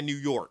have ran New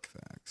York.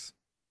 Facts.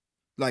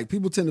 Like,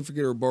 people tend to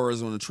forget her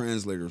bars on the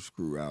Translator's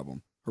Crew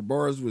album. Her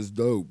bars was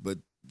dope, but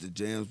the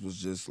jams was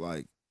just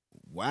like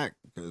whack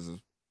because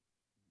of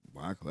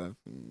Wyclef.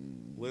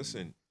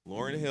 Listen,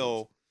 Lauryn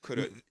Hill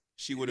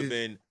she would have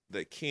been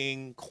the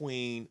king,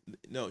 queen.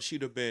 No,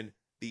 she'd have been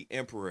the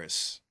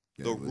empress,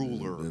 the ruler.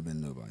 There would have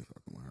been nobody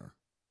fucking with her.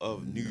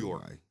 Of New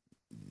York.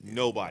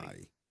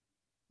 Nobody.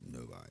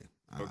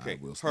 Okay.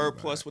 Her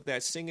plus with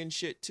that singing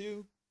shit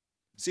too.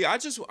 See, I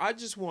just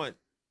want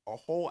a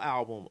whole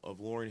album of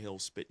Lauryn Hill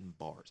spitting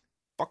bars.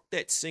 Fuck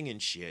that singing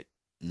shit.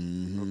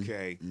 Mm-hmm.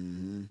 Okay.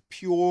 Mm-hmm.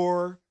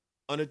 Pure,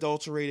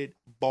 unadulterated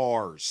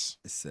bars.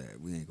 It's sad.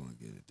 We ain't gonna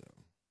get it though.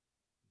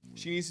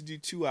 She needs to do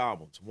 2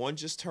 albums. One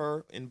just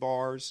her in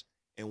bars,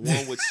 and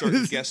one with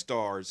certain guest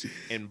stars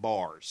in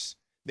bars.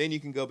 Then you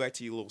can go back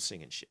to your little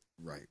singing shit.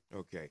 Right.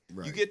 Okay.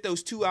 Right. You get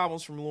those 2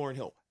 albums from Lauryn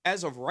Hill.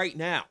 As of right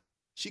now,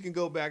 she can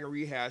go back and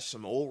rehash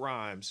some old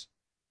rhymes,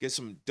 get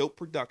some dope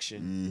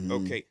production.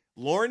 Mm-hmm. Okay.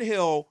 Lauryn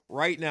Hill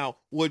right now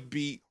would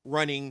be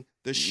running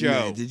the show.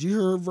 Man, did you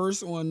hear her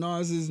verse on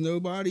Nas's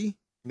Nobody?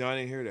 No, I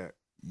didn't hear that.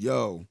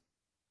 Yo.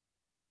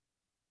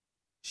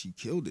 She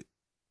killed it.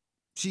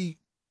 She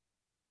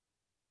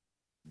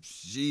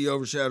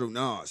overshadowed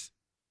Nas.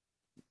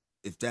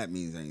 If that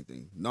means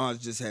anything. Nas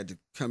just had to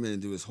come in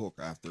and do his hook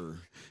after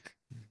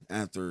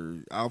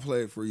I'll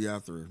play it for you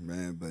after,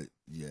 man. But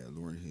yeah,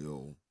 Lauryn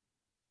Hill.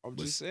 I'm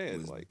just saying,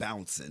 was like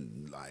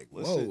bouncing, like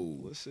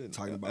listen,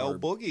 talking about El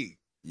Boogie.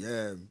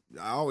 Yeah,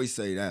 I always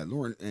say that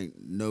Lauryn ain't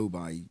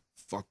nobody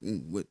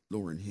fucking with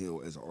Lauryn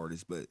Hill as an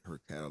artist, but her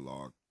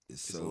catalog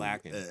is so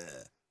lacking.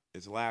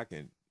 It's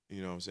lacking.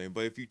 You know what I'm saying?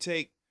 But if you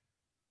take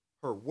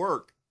her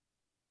work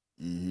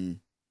and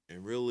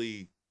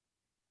really,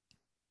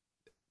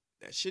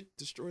 that shit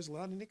destroys a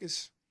lot of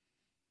niggas.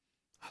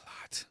 A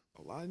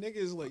lot of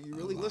niggas. Like, you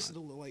really listen to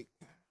like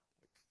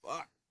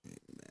fuck.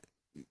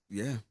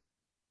 Yeah.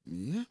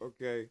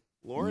 Okay.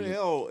 Lauryn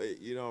Hill,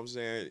 you know what I'm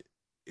saying,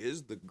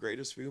 is the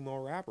greatest female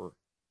rapper.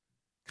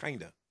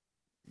 Kinda.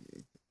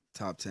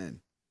 Top 10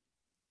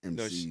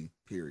 MC,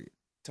 period.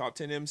 Top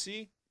 10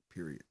 MC?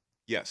 Period.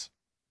 Yes.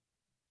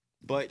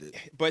 But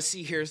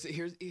see, here's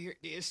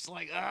it's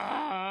like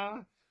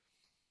her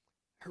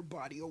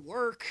body of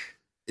work.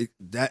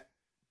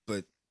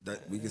 But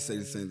we can say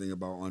the same thing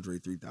about Andre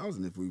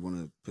 3000 if we want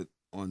to put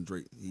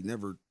Andre. He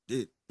never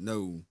did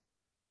no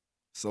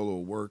solo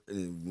work,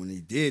 and when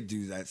he did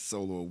do that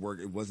solo work,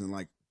 it wasn't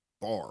like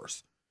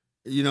bars.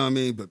 You know what I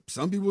mean? But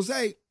some people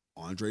say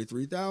Andre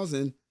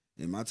 3000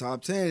 in my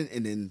top 10,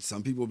 and then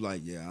some people be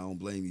like, "Yeah, I don't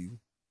blame you.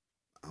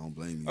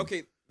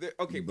 Okay.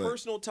 But,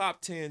 personal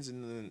top 10s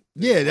and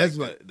that's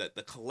what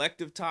the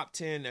collective top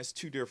 10. That's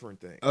 2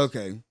 different things.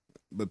 Okay,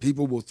 but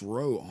people will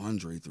throw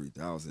Andre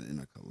 3000 in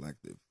a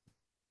collective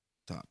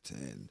top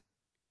 10.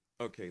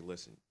 Okay,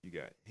 listen, you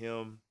got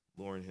him,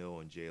 Lauryn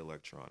Hill, and Jay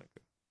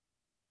Electronica.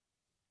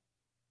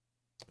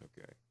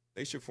 Okay,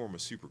 they should form a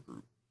super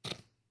group.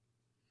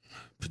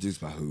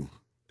 Produced by who?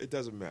 It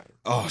doesn't matter.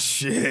 Oh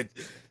shit.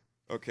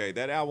 Okay,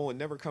 that album would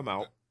never come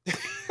out.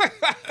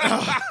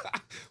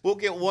 We'll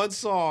get one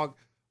song.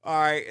 All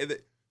right. And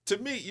to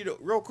me,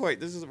 real quick,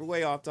 this is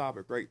way off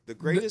topic, right? The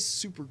greatest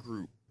super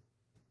group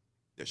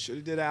that should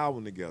have did an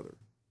album together,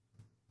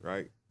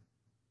 right?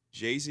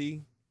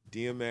 Jay-Z,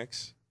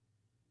 DMX,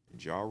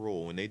 and Ja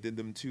Rule, when they did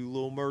them 2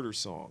 Little Murder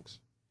songs.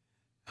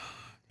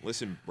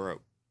 Listen, bro,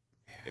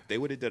 if they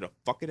would have did a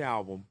fucking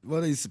album.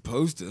 Well, they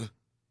supposed to.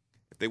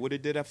 If they would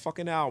have did a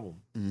fucking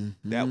album,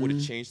 that would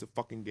have changed the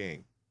fucking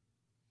game.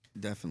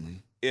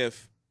 Definitely.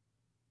 If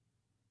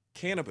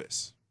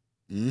Cannabis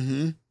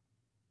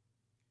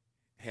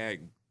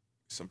had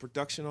some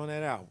production on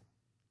that album.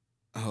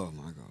 Oh,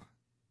 my God.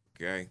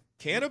 Okay.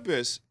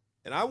 Cannabis,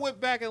 and I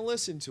went back and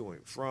listened to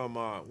him from,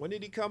 when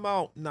did he come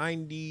out?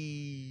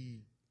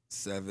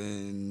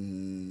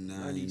 97,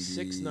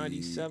 96,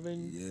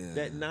 97? Yeah.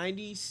 That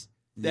 90s,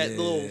 that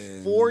little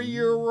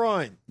 4-year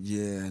run.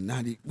 Yeah,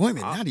 90. Wait a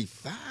minute,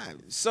 95.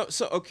 So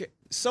okay,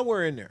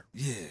 somewhere in there.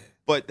 Yeah.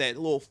 But that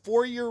little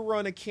 4-year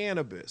run of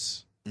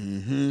Cannabis,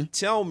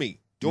 tell me,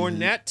 during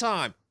that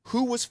time,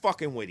 who was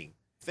fucking with him?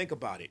 Think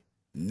about it.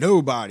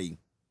 Nobody.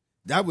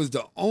 That was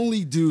the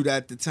only dude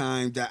at the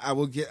time that I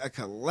would get a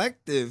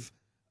collective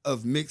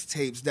of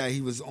mixtapes that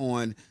he was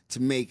on to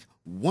make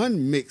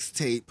one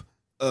mixtape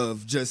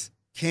of just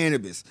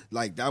Cannabis.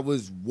 Like, that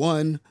was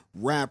one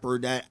rapper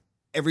that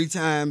every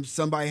time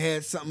somebody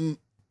had something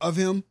of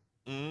him,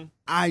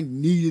 I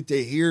needed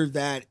to hear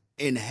that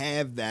and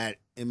have that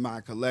in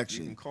my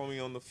collection. You can call me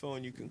on the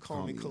phone. You can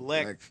call me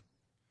Collect.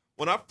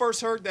 When I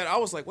first heard that, I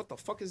was like, what the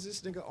fuck is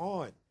this nigga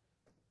on?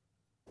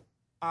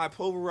 I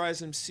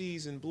pulverize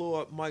MCs and blow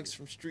up mics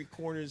from street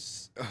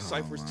corners,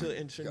 ciphers to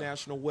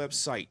international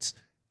websites.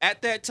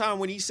 At that time,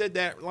 when he said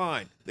that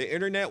line, the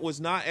internet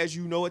was not as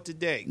you know it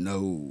today.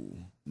 No.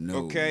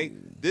 Okay?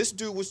 This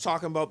dude was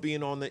talking about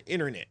being on the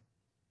internet.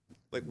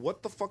 Like,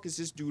 what the fuck is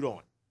this dude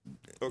on?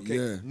 Okay?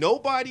 Yeah.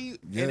 Nobody,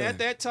 and at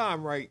that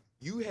time, right,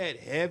 you had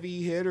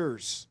heavy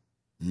hitters.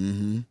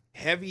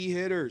 Heavy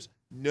hitters.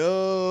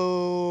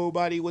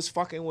 Nobody was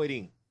fucking with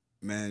him.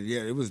 Man,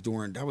 yeah, that was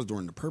during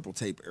the Purple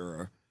Tape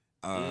era.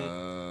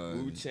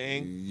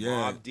 Wu-Tang,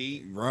 Mobb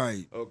Deep.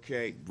 Right.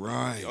 Okay.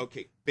 Right.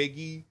 Okay.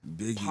 Biggie,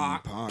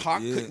 Pac, yeah.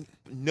 couldn't.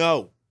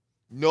 No.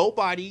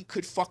 Nobody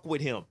could fuck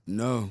with him.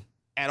 No.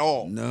 At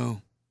all.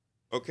 No.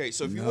 Okay,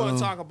 so if you want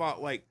to talk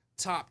about like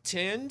top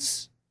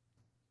 10s,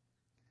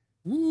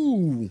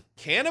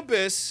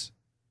 Cannabis,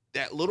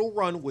 that little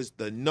run was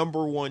the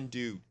number 1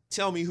 dude.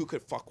 Tell me who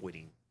could fuck with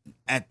him.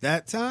 At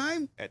that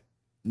time?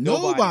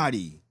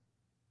 Nobody.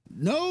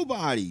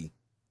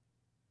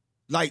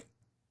 Like,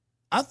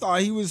 I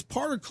thought he was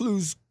part of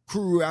Clue's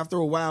crew after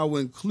a while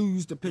when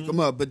Clue's to pick him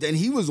up, but then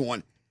he was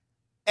on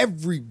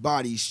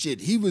everybody's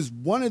shit. He was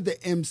one of the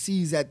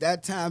MCs at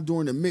that time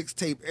during the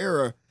mixtape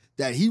era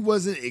that he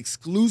wasn't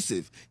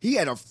exclusive. He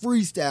had a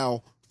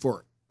freestyle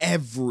for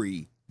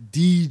every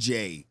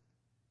DJ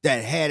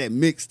that had a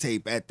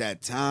mixtape at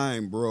that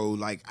time, bro.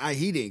 Like,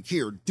 he didn't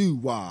care.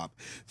 Doo-Wop,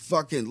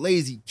 fucking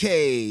Lazy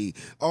K,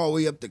 all the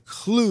way up to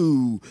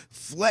Clue.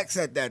 Flex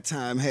at that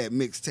time had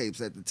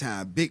mixtapes at the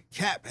time. Big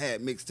Cap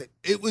had mixtape.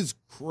 It was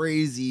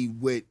crazy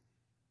with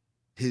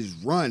his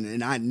run,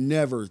 and I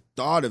never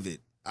thought of it.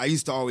 I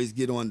used to always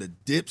get on the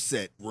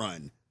Dipset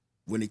run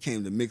when it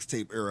came to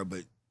mixtape era,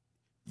 but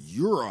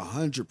you're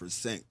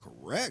 100%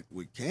 correct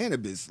with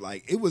Cannabis.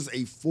 Like, it was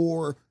a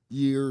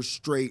 4-year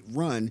straight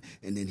run,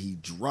 and then he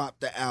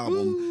dropped the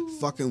album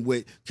fucking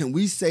with, can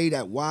we say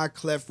that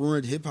Wyclef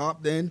ruined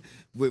hip-hop then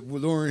with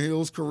Lauryn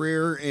Hill's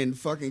career and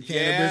fucking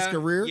Cannabis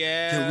career?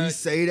 Yeah. Can we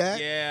say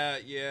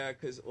that? Yeah,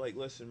 because, like,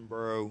 listen,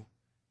 bro,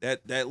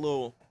 that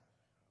little,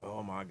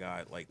 oh, my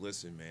God, like,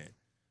 listen, man,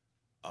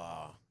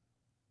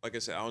 like I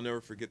said, I'll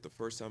never forget the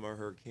first time I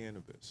heard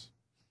Cannabis.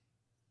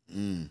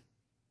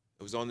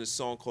 It was on this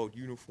song called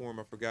Uniform.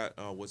 I forgot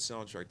what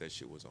soundtrack that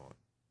shit was on.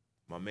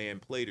 My man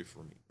played it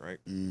for me, right?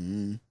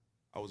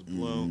 I was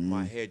blown.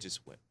 My head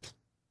just went,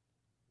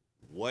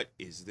 what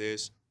is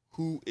this?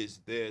 Who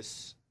is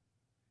this?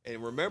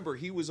 And remember,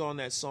 he was on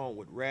that song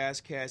with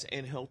Razzcast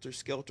and Helter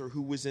Skelter,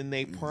 who was in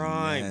their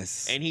prime.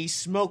 Yes. And he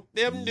smoked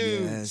them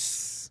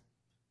dudes.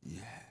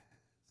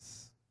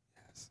 Yes.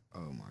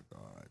 Oh, my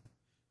God.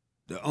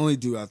 The only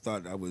dude I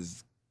thought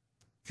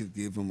could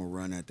give him a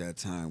run at that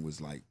time was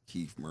like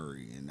Keith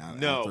Murray. And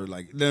after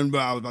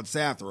I was about to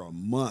say, after a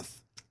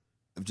month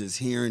of just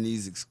hearing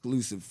these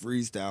exclusive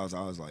freestyles,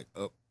 I was like,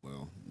 oh,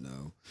 well,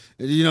 no.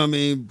 And you know what I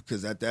mean?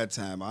 Because at that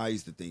time, I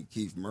used to think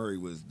Keith Murray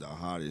was the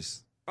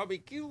hottest. I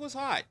mean, Keith was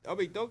hot. I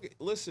mean,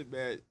 listen,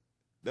 man.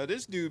 Now,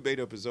 this dude made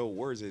up his own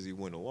words as he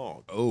went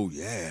along. Oh,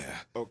 yeah.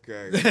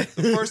 Okay.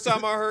 The first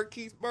time I heard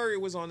Keith Murray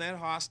was on that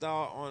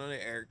Hostile on an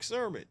Eric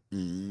Sermon.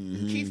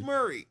 Keith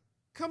Murray.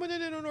 Coming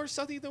in the north,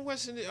 south, east, and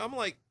west, and I'm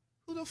like,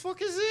 who the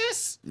fuck is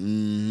this?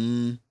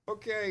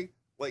 Okay,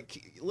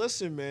 like,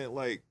 listen, man,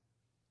 like,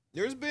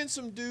 there's been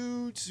some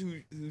dudes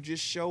who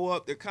just show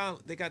up. They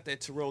got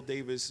that Terrell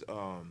Davis,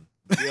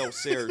 Dale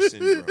Sayers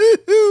syndrome.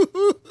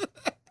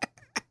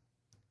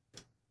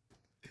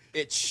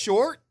 It's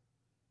short.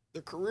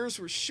 Their careers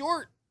were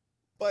short.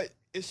 But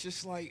it's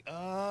just like,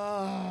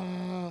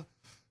 I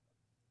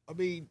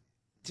mean,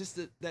 just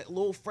that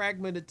little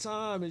fragment of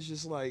time is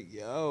just like,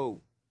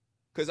 yo.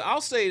 Because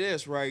I'll say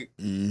this, right?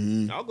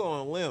 Mm-hmm. I'll go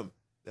on a limb.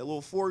 That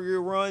little 4-year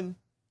run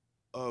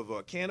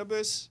of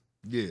cannabis.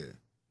 Yeah.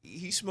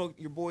 He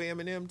smoked your boy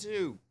Eminem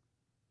too.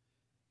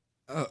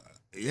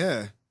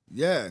 Yeah.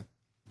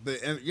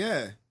 But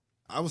yeah,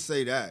 I would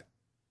say that.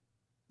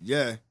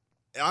 Yeah.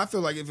 I feel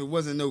like if it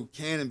wasn't no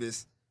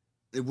cannabis,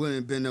 it wouldn't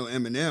have been no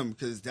Eminem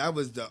because that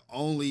was the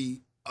only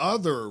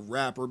other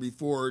rapper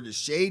before the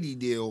Shady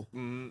deal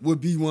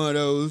would be one of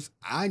those.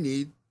 I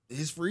need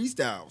his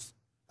freestyles.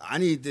 I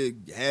need to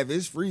have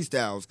his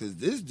freestyles because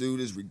this dude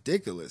is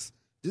ridiculous.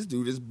 This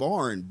dude is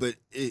boring. But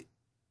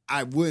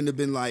I wouldn't have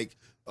been like,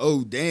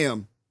 oh,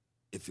 damn,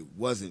 if it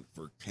wasn't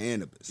for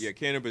cannabis. Yeah,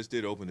 cannabis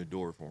did open the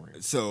door for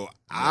him. So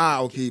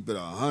I'll keep it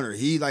 100.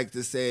 He like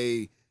to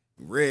say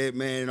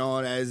Redman and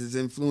all that as his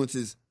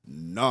influences.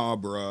 Nah,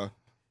 bruh.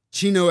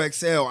 Chino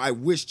XL, I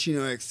wish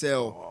Chino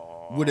XL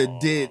would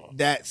have did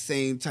that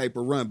same type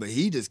of run, but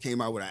he just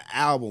came out with an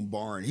album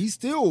barring. He's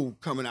still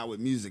coming out with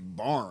music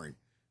barring.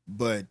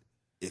 But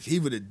if he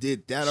would have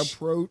did that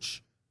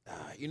approach.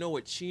 You know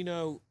what,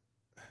 Chino,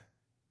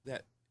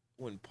 that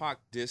when Pac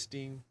dissed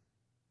him,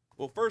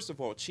 well, first of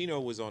all, Chino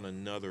was on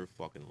another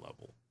fucking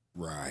level.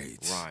 Right.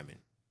 Rhyming.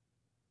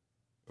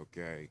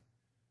 Okay.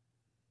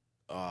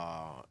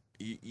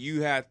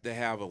 You have to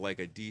have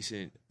a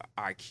decent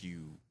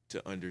IQ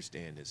to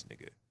understand this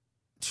nigga.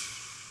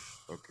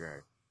 Okay.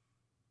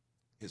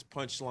 His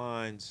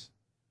punchlines,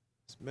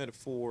 his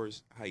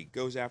metaphors, how he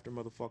goes after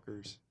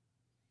motherfuckers.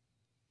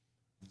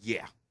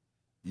 Yeah.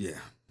 Yeah.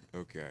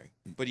 Okay.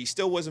 But he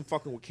still wasn't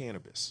fucking with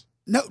cannabis.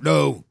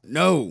 No.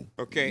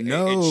 Okay.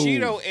 No. And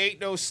Chino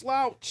ain't no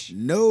slouch.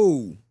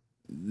 No.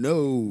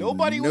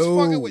 Nobody was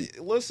fucking with.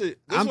 Listen,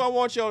 this is what I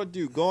want y'all to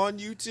do. Go on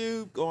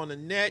YouTube, go on the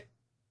net,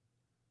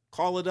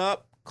 call it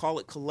up, call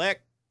it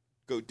collect,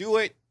 go do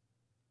it,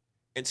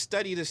 and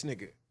study this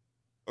nigga.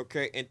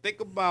 Okay? And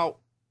think about,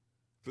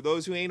 for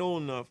those who ain't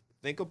old enough,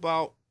 think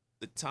about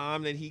the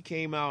time that he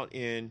came out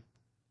in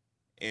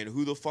and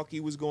who the fuck he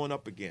was going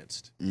up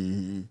against.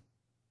 Mm-hmm.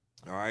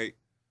 All right?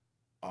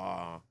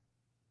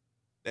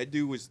 That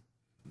dude was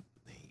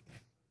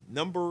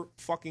number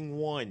fucking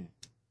 1.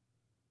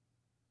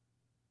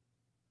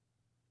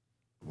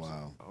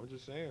 Wow. I'm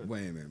just saying.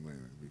 Wait a minute.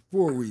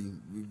 Before we're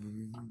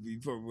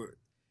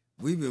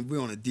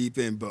on a deep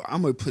end, but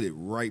I'm gonna put it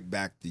right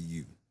back to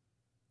you.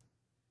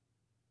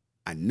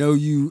 I know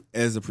you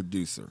as a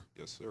producer.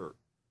 Yes, sir.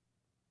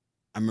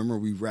 I remember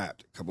we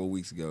rapped a couple of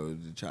weeks ago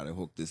to try to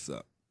hook this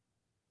up.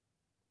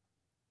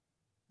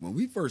 When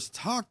we first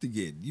talked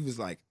again, you was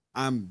like,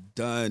 I'm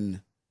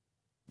done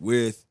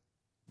with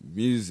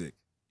music.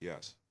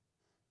 Yes.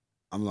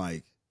 I'm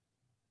like,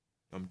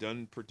 I'm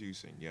done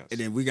producing, yes. and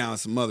then we got on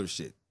some other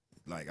shit.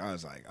 Like, I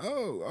was like,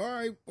 oh, all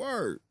right,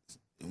 word.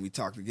 And we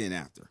talked again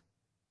after.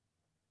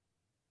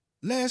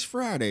 Last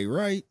Friday,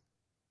 right?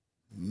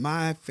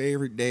 My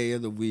favorite day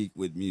of the week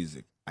with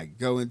music. I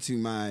go into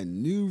my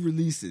new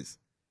releases.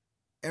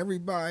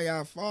 Everybody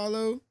I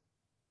follow,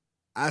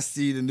 I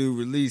see the new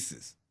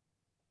releases.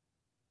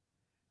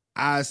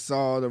 I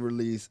saw the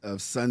release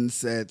of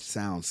Sunset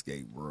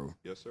Soundscape, bro.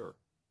 Yes, sir.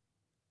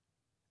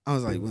 I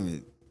was like,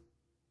 wait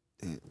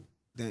a minute.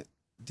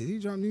 Did he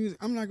drop new music?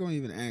 I'm not going to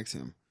even ask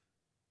him.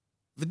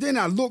 But then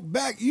I look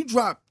back, you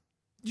dropped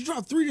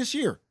 3 this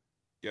year.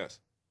 Yes.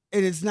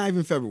 And it's not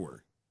even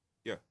February.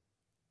 Yeah.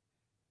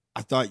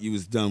 I thought you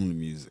was done with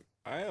music.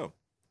 I am.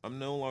 I'm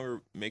no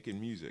longer making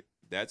music.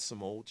 That's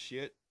some old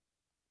shit.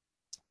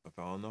 I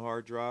found on the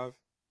hard drive.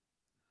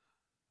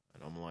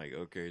 And I'm like,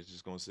 okay, it's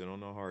just going to sit on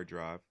the hard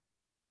drive.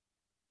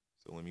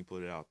 So let me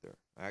put it out there.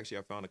 I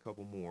found a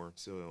couple more.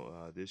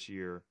 So this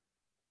year,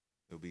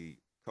 there'll be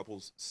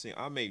couples.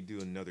 I may do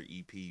another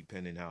EP,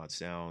 depending how it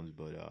sounds,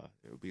 but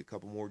there'll be a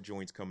couple more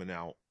joints coming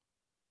out.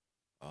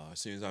 As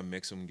soon as I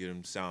mix them, get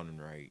them sounding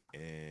right,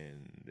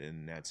 and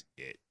then that's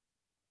it.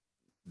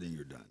 Then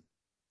you're done.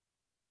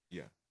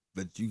 Yeah.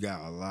 But you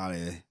got a lot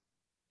of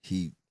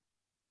heat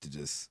to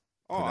just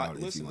put out.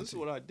 Listen, this is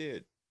what I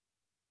did.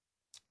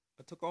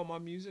 I took all my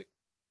music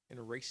and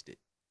erased it.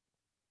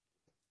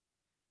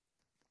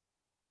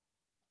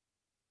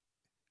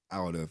 I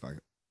don't know if I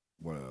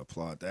want to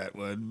applaud that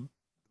one,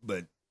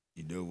 but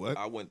you know what?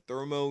 I went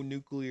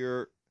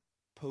thermonuclear,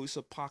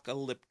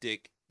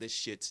 post-apocalyptic. This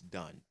shit's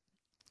done.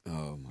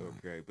 Oh, my.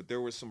 Okay, but there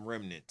were some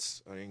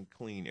remnants. I didn't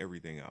clean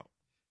everything out.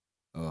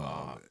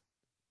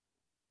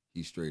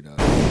 He straight up.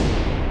 I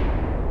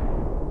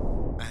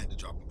had to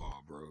drop the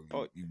ball,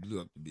 bro. You blew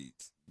up the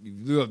beats.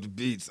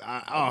 I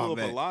blew up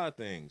a lot of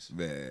things.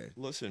 Man.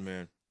 Listen,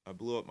 man. I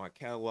blew up my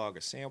catalog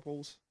of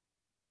samples.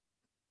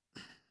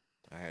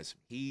 I had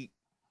some heat.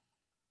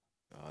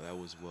 That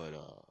was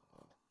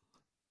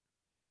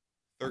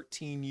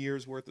 13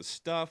 years worth of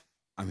stuff.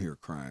 I'm here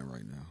crying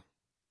right now.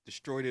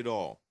 Destroyed it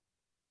all.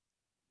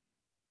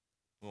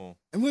 Well,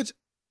 and which,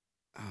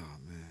 oh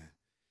man,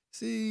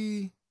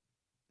 see,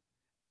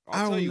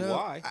 I'll tell you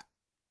why.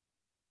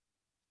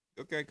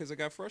 Okay, because I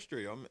got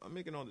frustrated. I'm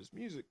making all this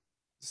music,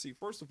 See,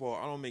 first of all,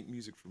 I don't make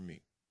music for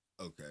me.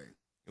 Okay.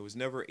 It was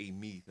never a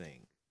me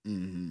thing.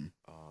 Mm-hmm.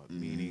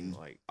 Meaning,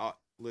 like,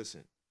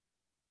 listen,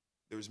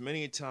 there was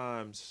many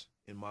times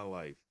in my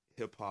life,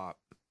 hip hop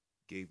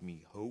gave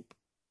me hope,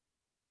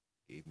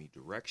 gave me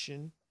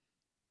direction.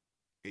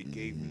 It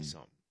gave me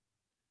something.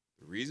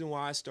 The reason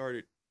why I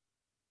started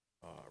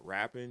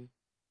rapping,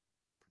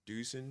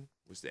 producing,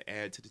 was to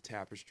add to the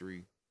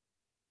tapestry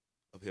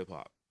of hip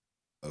hop.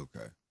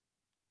 Okay.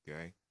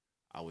 Okay.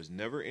 I was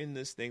never in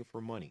this thing for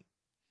money.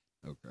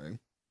 Okay.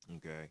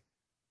 Okay.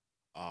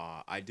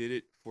 I did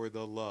it for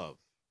the love.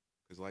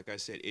 Because like I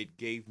said, it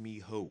gave me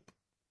hope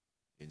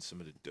in some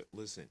of the...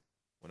 Listen,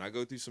 when I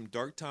go through some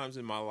dark times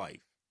in my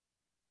life,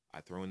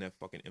 I throw in that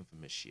fucking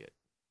infamous shit.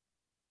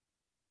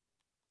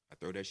 I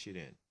throw that shit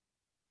in.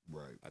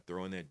 Right. I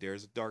throw in that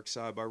There's a Dark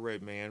Side by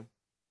Redman.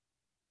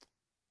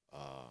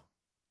 All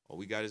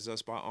We Got Is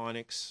Us by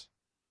Onyx.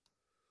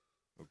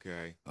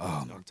 Okay.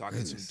 Oh, I'm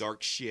talking some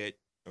dark shit.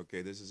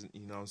 Okay, this isn't,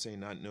 you know what I'm saying,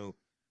 not no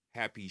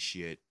happy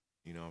shit.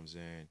 You know what I'm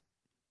saying?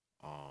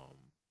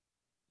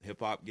 Hip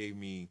hop gave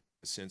me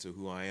a sense of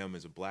who I am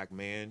as a black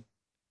man,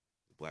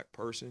 a black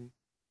person.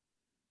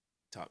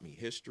 Taught me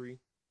history.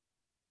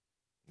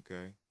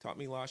 Okay. Taught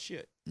me a lot of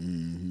shit.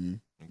 Mm-hmm.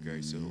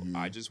 Okay, so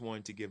I just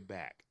wanted to give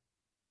back.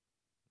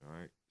 All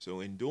right.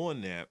 So in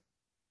doing that,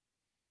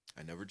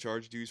 I never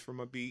charged dues for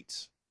my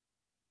beats.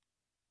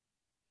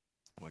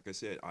 Like I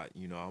said,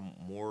 I'm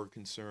more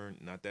concerned,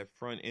 not that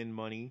front end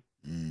money,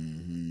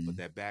 but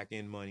that back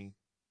end money.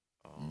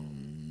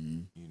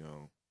 You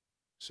know,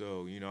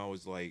 so, I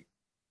was like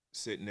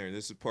sitting there.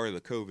 This is part of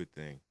the COVID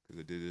thing because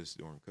I did this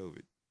during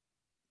COVID.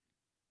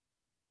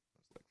 I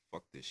was like,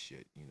 fuck this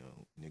shit.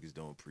 Niggas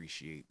don't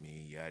appreciate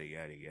me. Yada,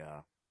 yada,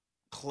 yada.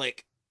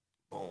 Click.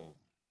 Boom.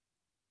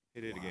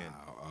 Hit it again.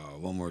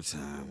 One more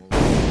time.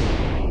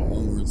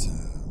 One more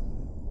time.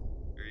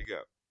 There you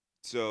go.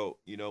 So,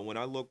 when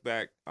I look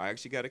back, I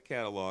actually got a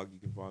catalog. You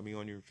can find me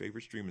on your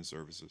favorite streaming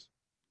services.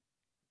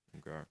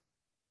 Okay.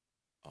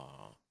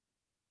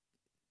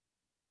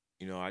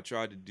 I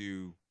tried to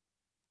do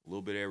a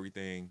little bit of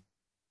everything.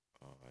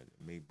 I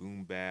made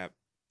boom bap,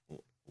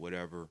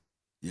 whatever.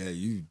 Yeah,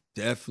 you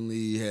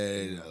definitely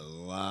had a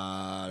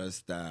lot of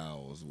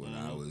styles when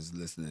I was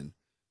listening.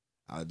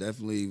 I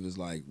definitely was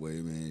like, wait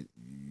a minute,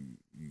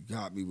 you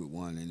got me with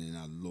one, and then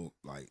I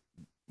looked like,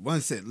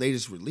 one said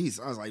latest release.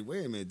 I was like,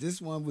 wait a minute,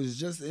 this one was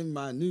just in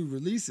my new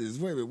releases.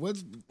 Wait a minute,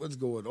 what's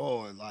going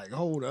on? Like,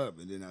 hold up.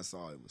 And then I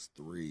saw it was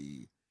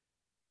 3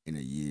 in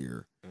a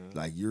year.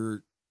 Like,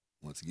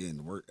 once again,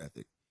 the work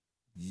ethic.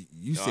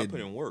 You said I put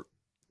in work.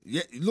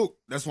 Yeah, look,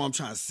 that's what I'm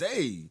trying to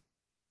say.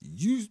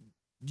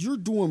 You're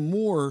doing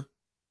more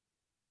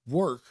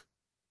work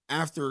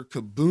after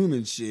Kaboom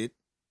and shit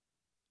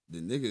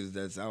than niggas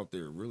that's out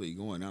there really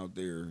going out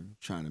there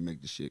trying to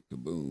make the shit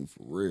Kaboom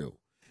for real.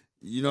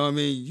 You know what I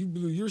mean? You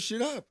blew your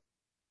shit up.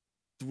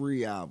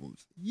 3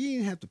 albums. You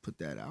didn't have to put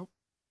that out.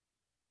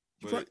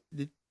 But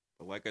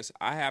like I said,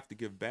 I have to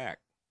give back.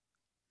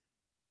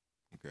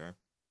 Okay.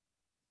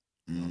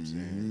 You know what I'm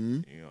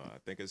saying? I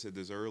think I said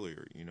this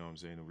earlier. You know what I'm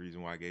saying? The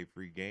reason why I gave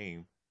free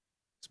game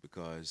is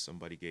because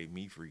somebody gave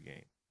me free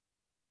game.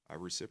 I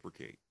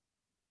reciprocate.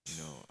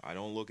 I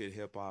don't look at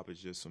hip hop as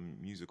just some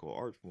musical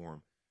art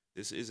form.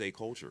 This is a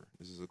culture.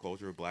 This is a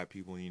culture of black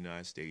people in the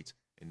United States,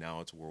 and now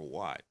it's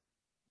worldwide.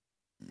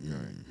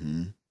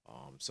 Okay.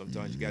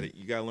 Sometimes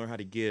you gotta learn how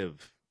to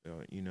give.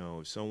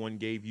 If someone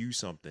gave you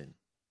something,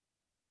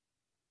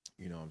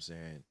 you know what I'm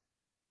saying,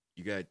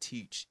 you gotta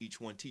teach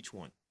each one.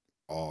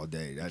 All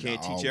day. You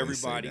can't teach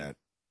everybody.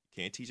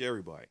 Can't teach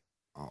everybody.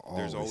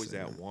 There's always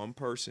that one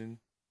person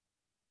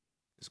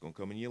that's gonna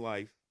come in your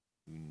life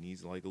who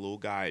needs like a little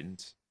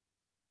guidance.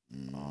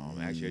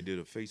 Actually, I did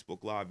a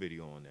Facebook Live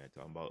video on that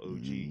talking about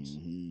OGs.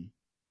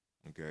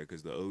 Okay,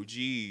 because the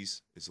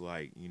OGs is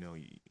like, you know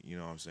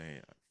what I'm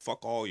saying?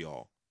 Fuck all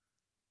y'all.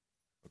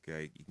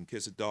 Okay, you can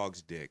kiss a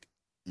dog's dick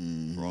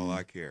for all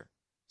I care.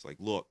 It's like,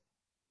 look,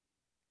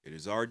 it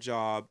is our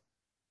job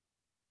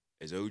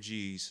as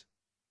OGs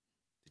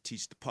to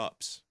teach the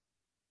pups.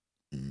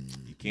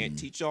 You can't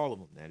teach all of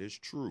them. That is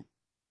true.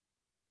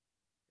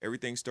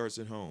 Everything starts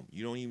at home.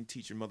 You don't even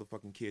teach your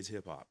motherfucking kids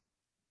hip hop.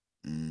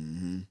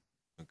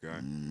 Okay.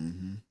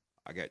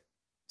 I got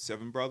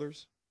 7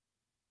 brothers.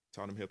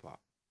 Taught them hip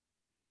hop.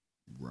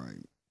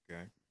 Right.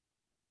 Okay.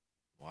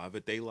 Whatever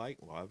they like,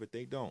 whatever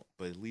they don't,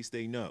 but at least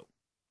they know.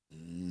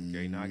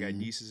 Okay. Now I got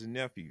nieces and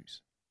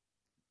nephews.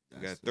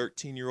 I got a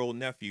 13-year-old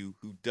nephew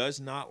who does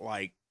not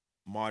like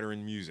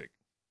modern music.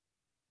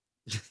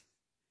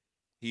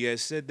 He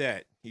has said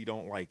that he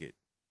don't like it.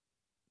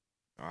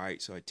 All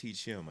right, so I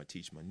teach him. I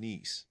teach my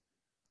niece.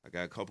 I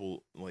got a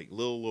couple like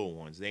little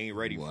ones. They ain't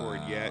ready for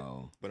it yet,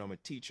 but I'm gonna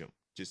teach them.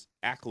 Just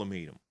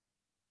acclimate them.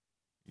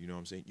 You know what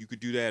I'm saying? You could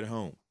do that at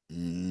home.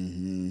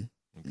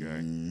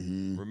 Okay.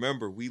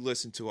 Remember, we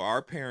listened to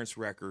our parents'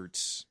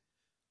 records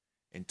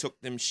and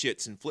took them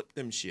shits and flipped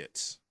them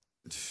shits.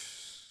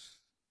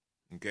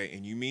 Okay,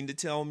 and you mean to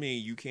tell me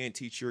you can't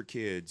teach your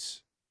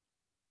kids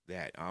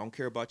that? I don't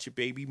care about your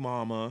baby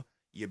mama,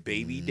 your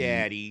baby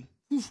daddy.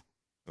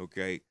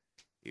 Okay,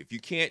 If you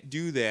can't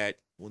do that,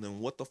 well, then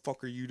what the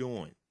fuck are you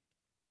doing?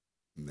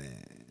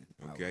 Man.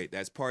 Okay,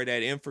 that's part of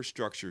that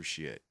infrastructure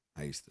shit.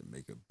 I used to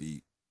make a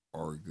beat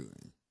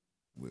arguing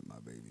with my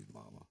baby's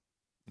mama.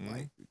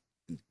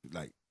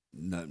 Like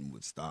nothing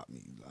would stop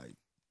me. Like,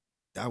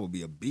 that would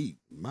be a beat.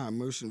 My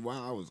emotion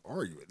while I was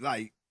arguing.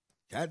 Like,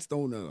 cats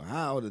don't know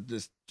how to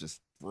just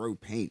throw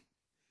paint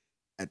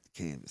at the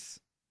canvas.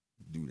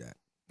 Do that.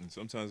 And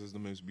sometimes it's the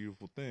most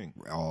beautiful thing.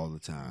 All the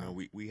time. You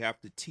know, we have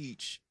to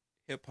teach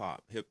hip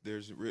hop.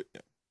 There's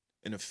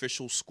an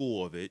official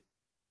school of it.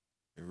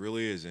 It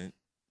really isn't.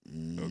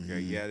 Mm-hmm. Okay,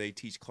 yeah, they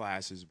teach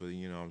classes, but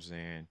you know what I'm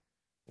saying?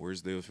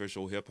 Where's the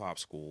official hip hop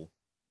school?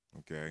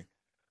 Okay.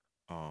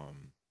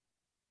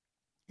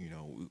 You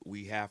know,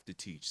 we have to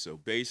teach. So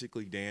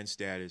basically,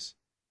 DanStatus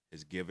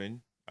has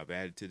given. I've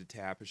added to the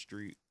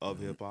tapestry of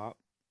hip hop.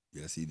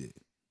 Yes, he did.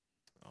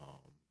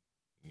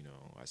 You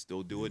know, I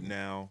still do it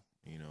now.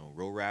 You know,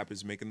 Real Rap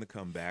is making the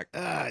comeback.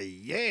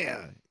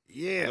 Yeah.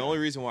 The only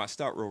reason why I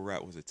stopped Real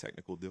Rap was a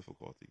technical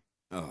difficulty.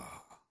 Oh.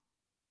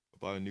 I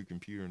bought a new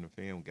computer and the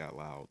fan got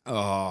loud.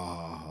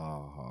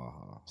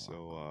 Oh.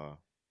 So,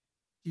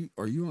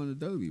 are you on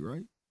Adobe,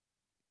 right?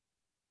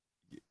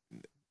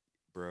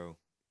 Bro,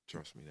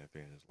 trust me, that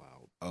fan is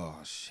loud. Oh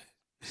shit.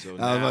 So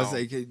I was about to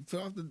say, can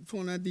put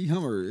on that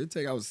D-Hummer. It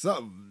take out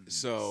something.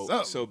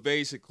 So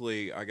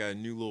basically, I got a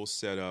new little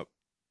setup.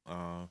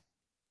 So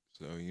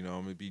you know,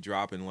 I'm gonna be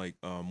dropping like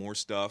more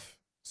stuff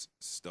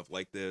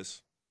like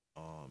this.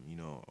 You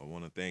know, I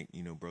want to thank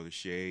Brother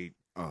Shade.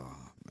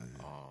 Oh man.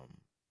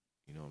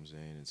 You know what I'm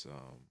saying? It's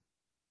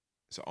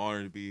an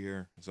honor to be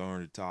here. It's an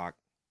honor to talk.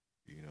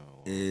 You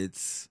know,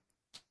 it's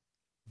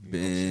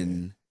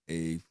been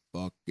a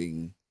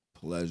fucking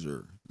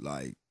pleasure.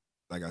 Like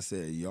I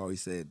said, you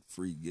always said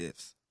free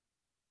gifts.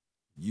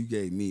 You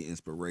gave me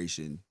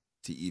inspiration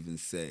to even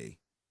say,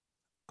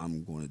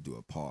 I'm going to do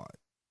a pod.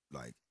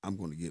 Like, I'm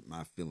going to get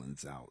my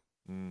feelings out.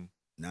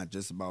 Not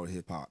just about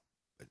hip hop,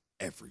 but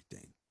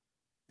everything.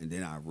 And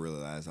then I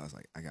realized, I was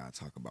like, I got to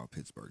talk about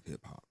Pittsburgh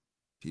hip hop.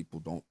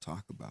 People don't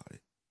talk about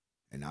it.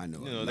 And I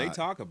know they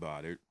talk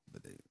about it,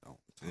 but they don't.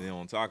 They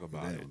don't talk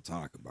about it. They don't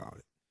talk about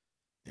it.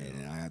 And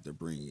then I have to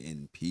bring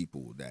in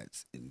people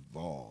that's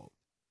involved,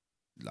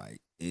 like,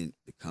 to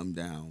come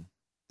down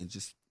and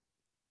just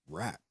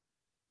rap.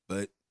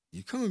 But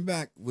you're coming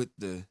back with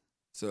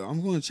so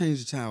I'm going to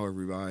change the title,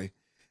 everybody.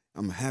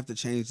 I'm going to have to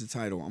change the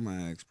title. I'm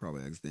going to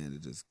probably ask Dan to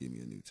just give me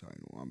a new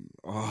title. Man.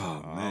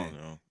 I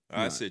don't know.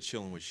 I said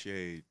Chilling with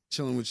Shade.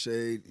 Chilling with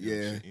Shade,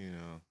 yeah. You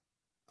know.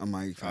 I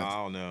might. I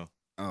don't know.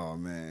 Oh,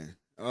 man.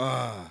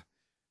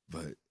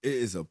 But it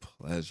is a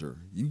pleasure.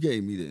 You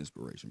gave me the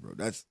inspiration, bro.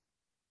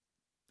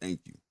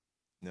 Thank you.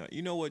 No,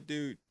 you know what,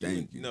 dude?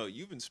 Thank you. No,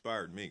 you've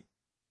inspired me.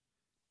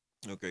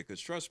 Okay,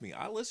 because trust me,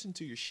 I listen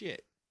to your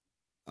shit.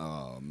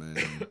 Oh, man.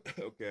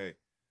 Okay,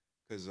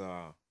 because,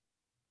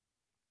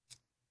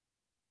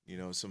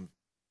 some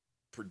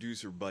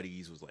producer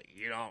buddies was like,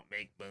 you don't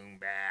make boom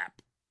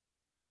bap.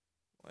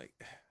 Like,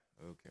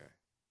 okay.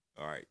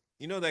 All right.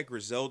 You know that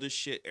Griselda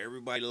shit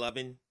everybody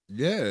loving?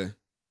 Yeah.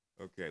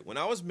 Okay, when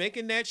I was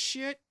making that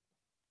shit,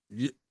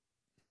 yeah,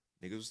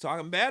 niggas was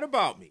talking bad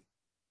about me.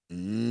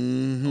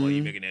 Mm-hmm. Oh,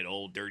 you making that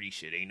old dirty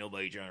shit. Ain't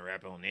nobody trying to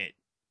rap on it.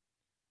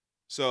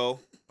 So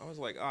I was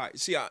like, all right.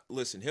 See,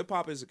 listen, hip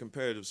hop is a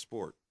competitive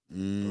sport.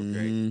 Mm-hmm.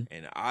 Okay.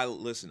 And I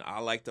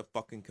like to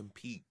fucking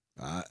compete.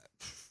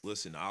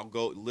 Listen,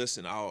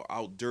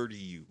 I'll dirty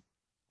you.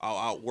 I'll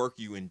outwork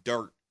you in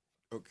dirt.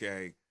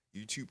 Okay.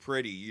 You too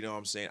pretty. You know what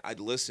I'm saying? I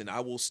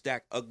will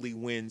stack ugly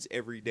wins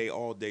every day,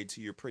 all day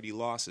to your pretty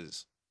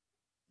losses.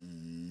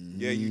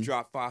 Mm-hmm. Yeah, you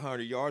dropped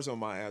 500 yards on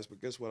my ass,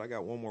 but guess what? I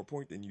got one more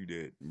point than you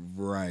did.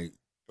 Right.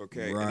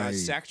 Okay. Right. And I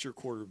sacked your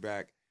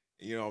quarterback,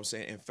 you know what I'm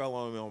saying, and fell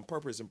on him on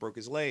purpose and broke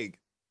his leg.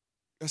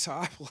 That's how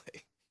I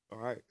play. All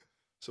right.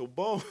 So,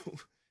 boom.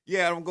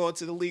 Yeah, I'm going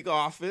to the league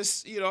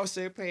office, you know what I'm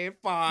saying, paying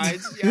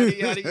fines, yada,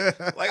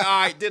 yada. Like,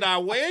 all right, did I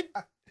win?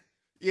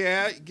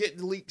 Yeah, getting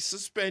the league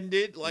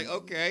suspended. Like,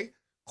 okay,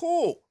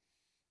 cool.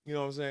 You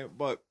know what I'm saying?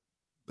 But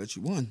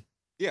you won.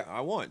 Yeah,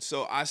 I won.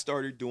 So I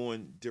started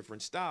doing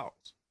different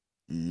styles.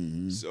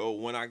 Mm-hmm. So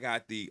when I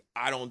got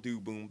I don't do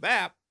boom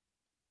bap,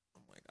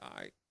 I'm like, all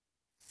right.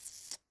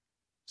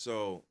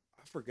 So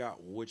I forgot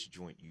which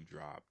joint you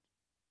dropped.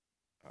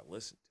 I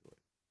listened to it.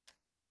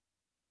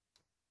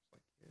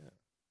 Like, yeah.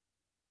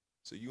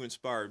 So you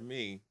inspired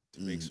me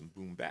to make some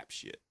boom bap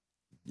shit.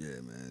 Yeah,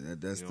 man.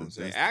 That's you know what I'm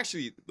saying.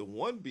 Actually, the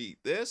one beat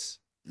was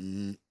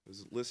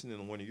listening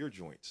to one of your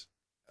joints.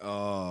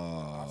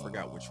 Oh, I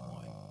forgot which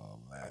one.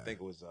 Man. I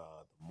think it was the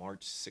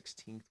March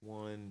 16th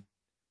one.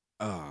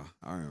 I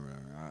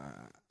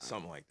remember.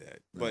 Something like that.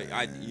 But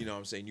you know what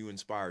I'm saying, you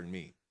inspired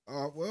me.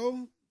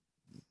 Well,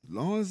 as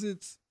long as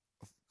it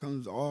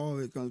comes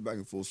back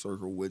in full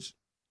circle, which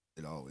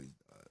it always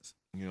does.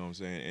 You know what I'm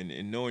saying?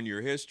 And knowing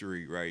your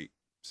history, right?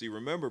 See,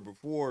 remember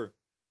before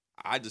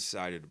I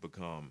decided to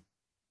become,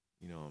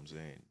 you know what I'm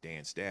saying,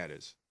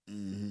 DanStatus,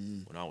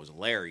 when I was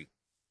Larry,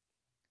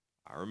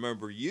 I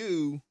remember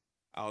you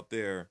out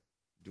there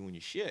doing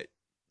your shit.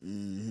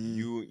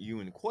 You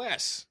and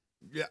Quest.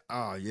 Yeah.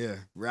 Oh yeah,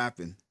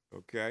 rapping.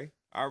 Okay,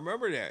 I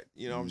remember that.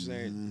 You know what I'm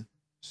saying?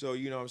 So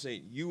you know what I'm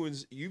saying.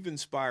 You've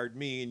inspired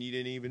me, and you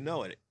didn't even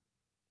know it.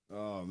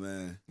 Oh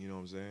man. You know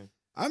what I'm saying?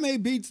 I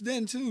made beats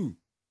then too.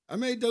 I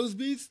made those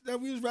beats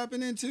that we was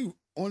rapping into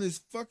on his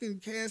fucking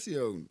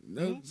Casio.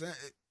 No,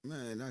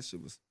 man, that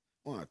shit was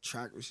on a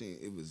track machine.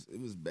 It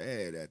was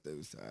bad at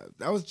those times.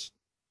 That was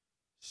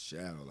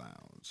Shadow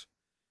Lounge.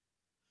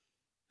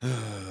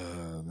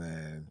 Oh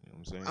man, You know what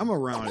I'm saying? I'm gonna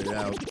round it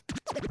out.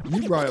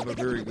 You brought up a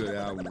very good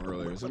album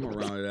earlier, so I'm gonna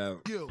round it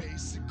out.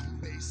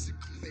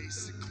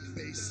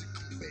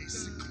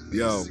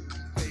 Yo,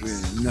 we're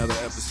in another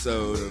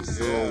episode of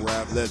Girl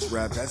Rap, Let's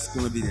Rap. That's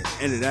gonna be the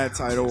end of that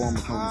title. I'm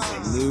gonna come with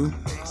something new.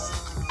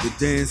 The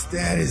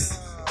DanStatus.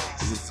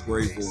 It's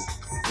grateful.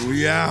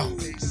 We out.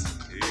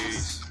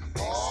 Peace.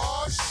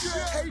 Oh shit!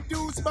 Hey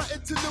dudes, my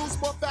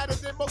interludes more fatter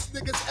than most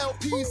niggas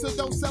LPs, so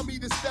don't sell me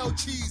to sell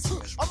cheese.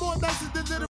 I'm more nicer than little.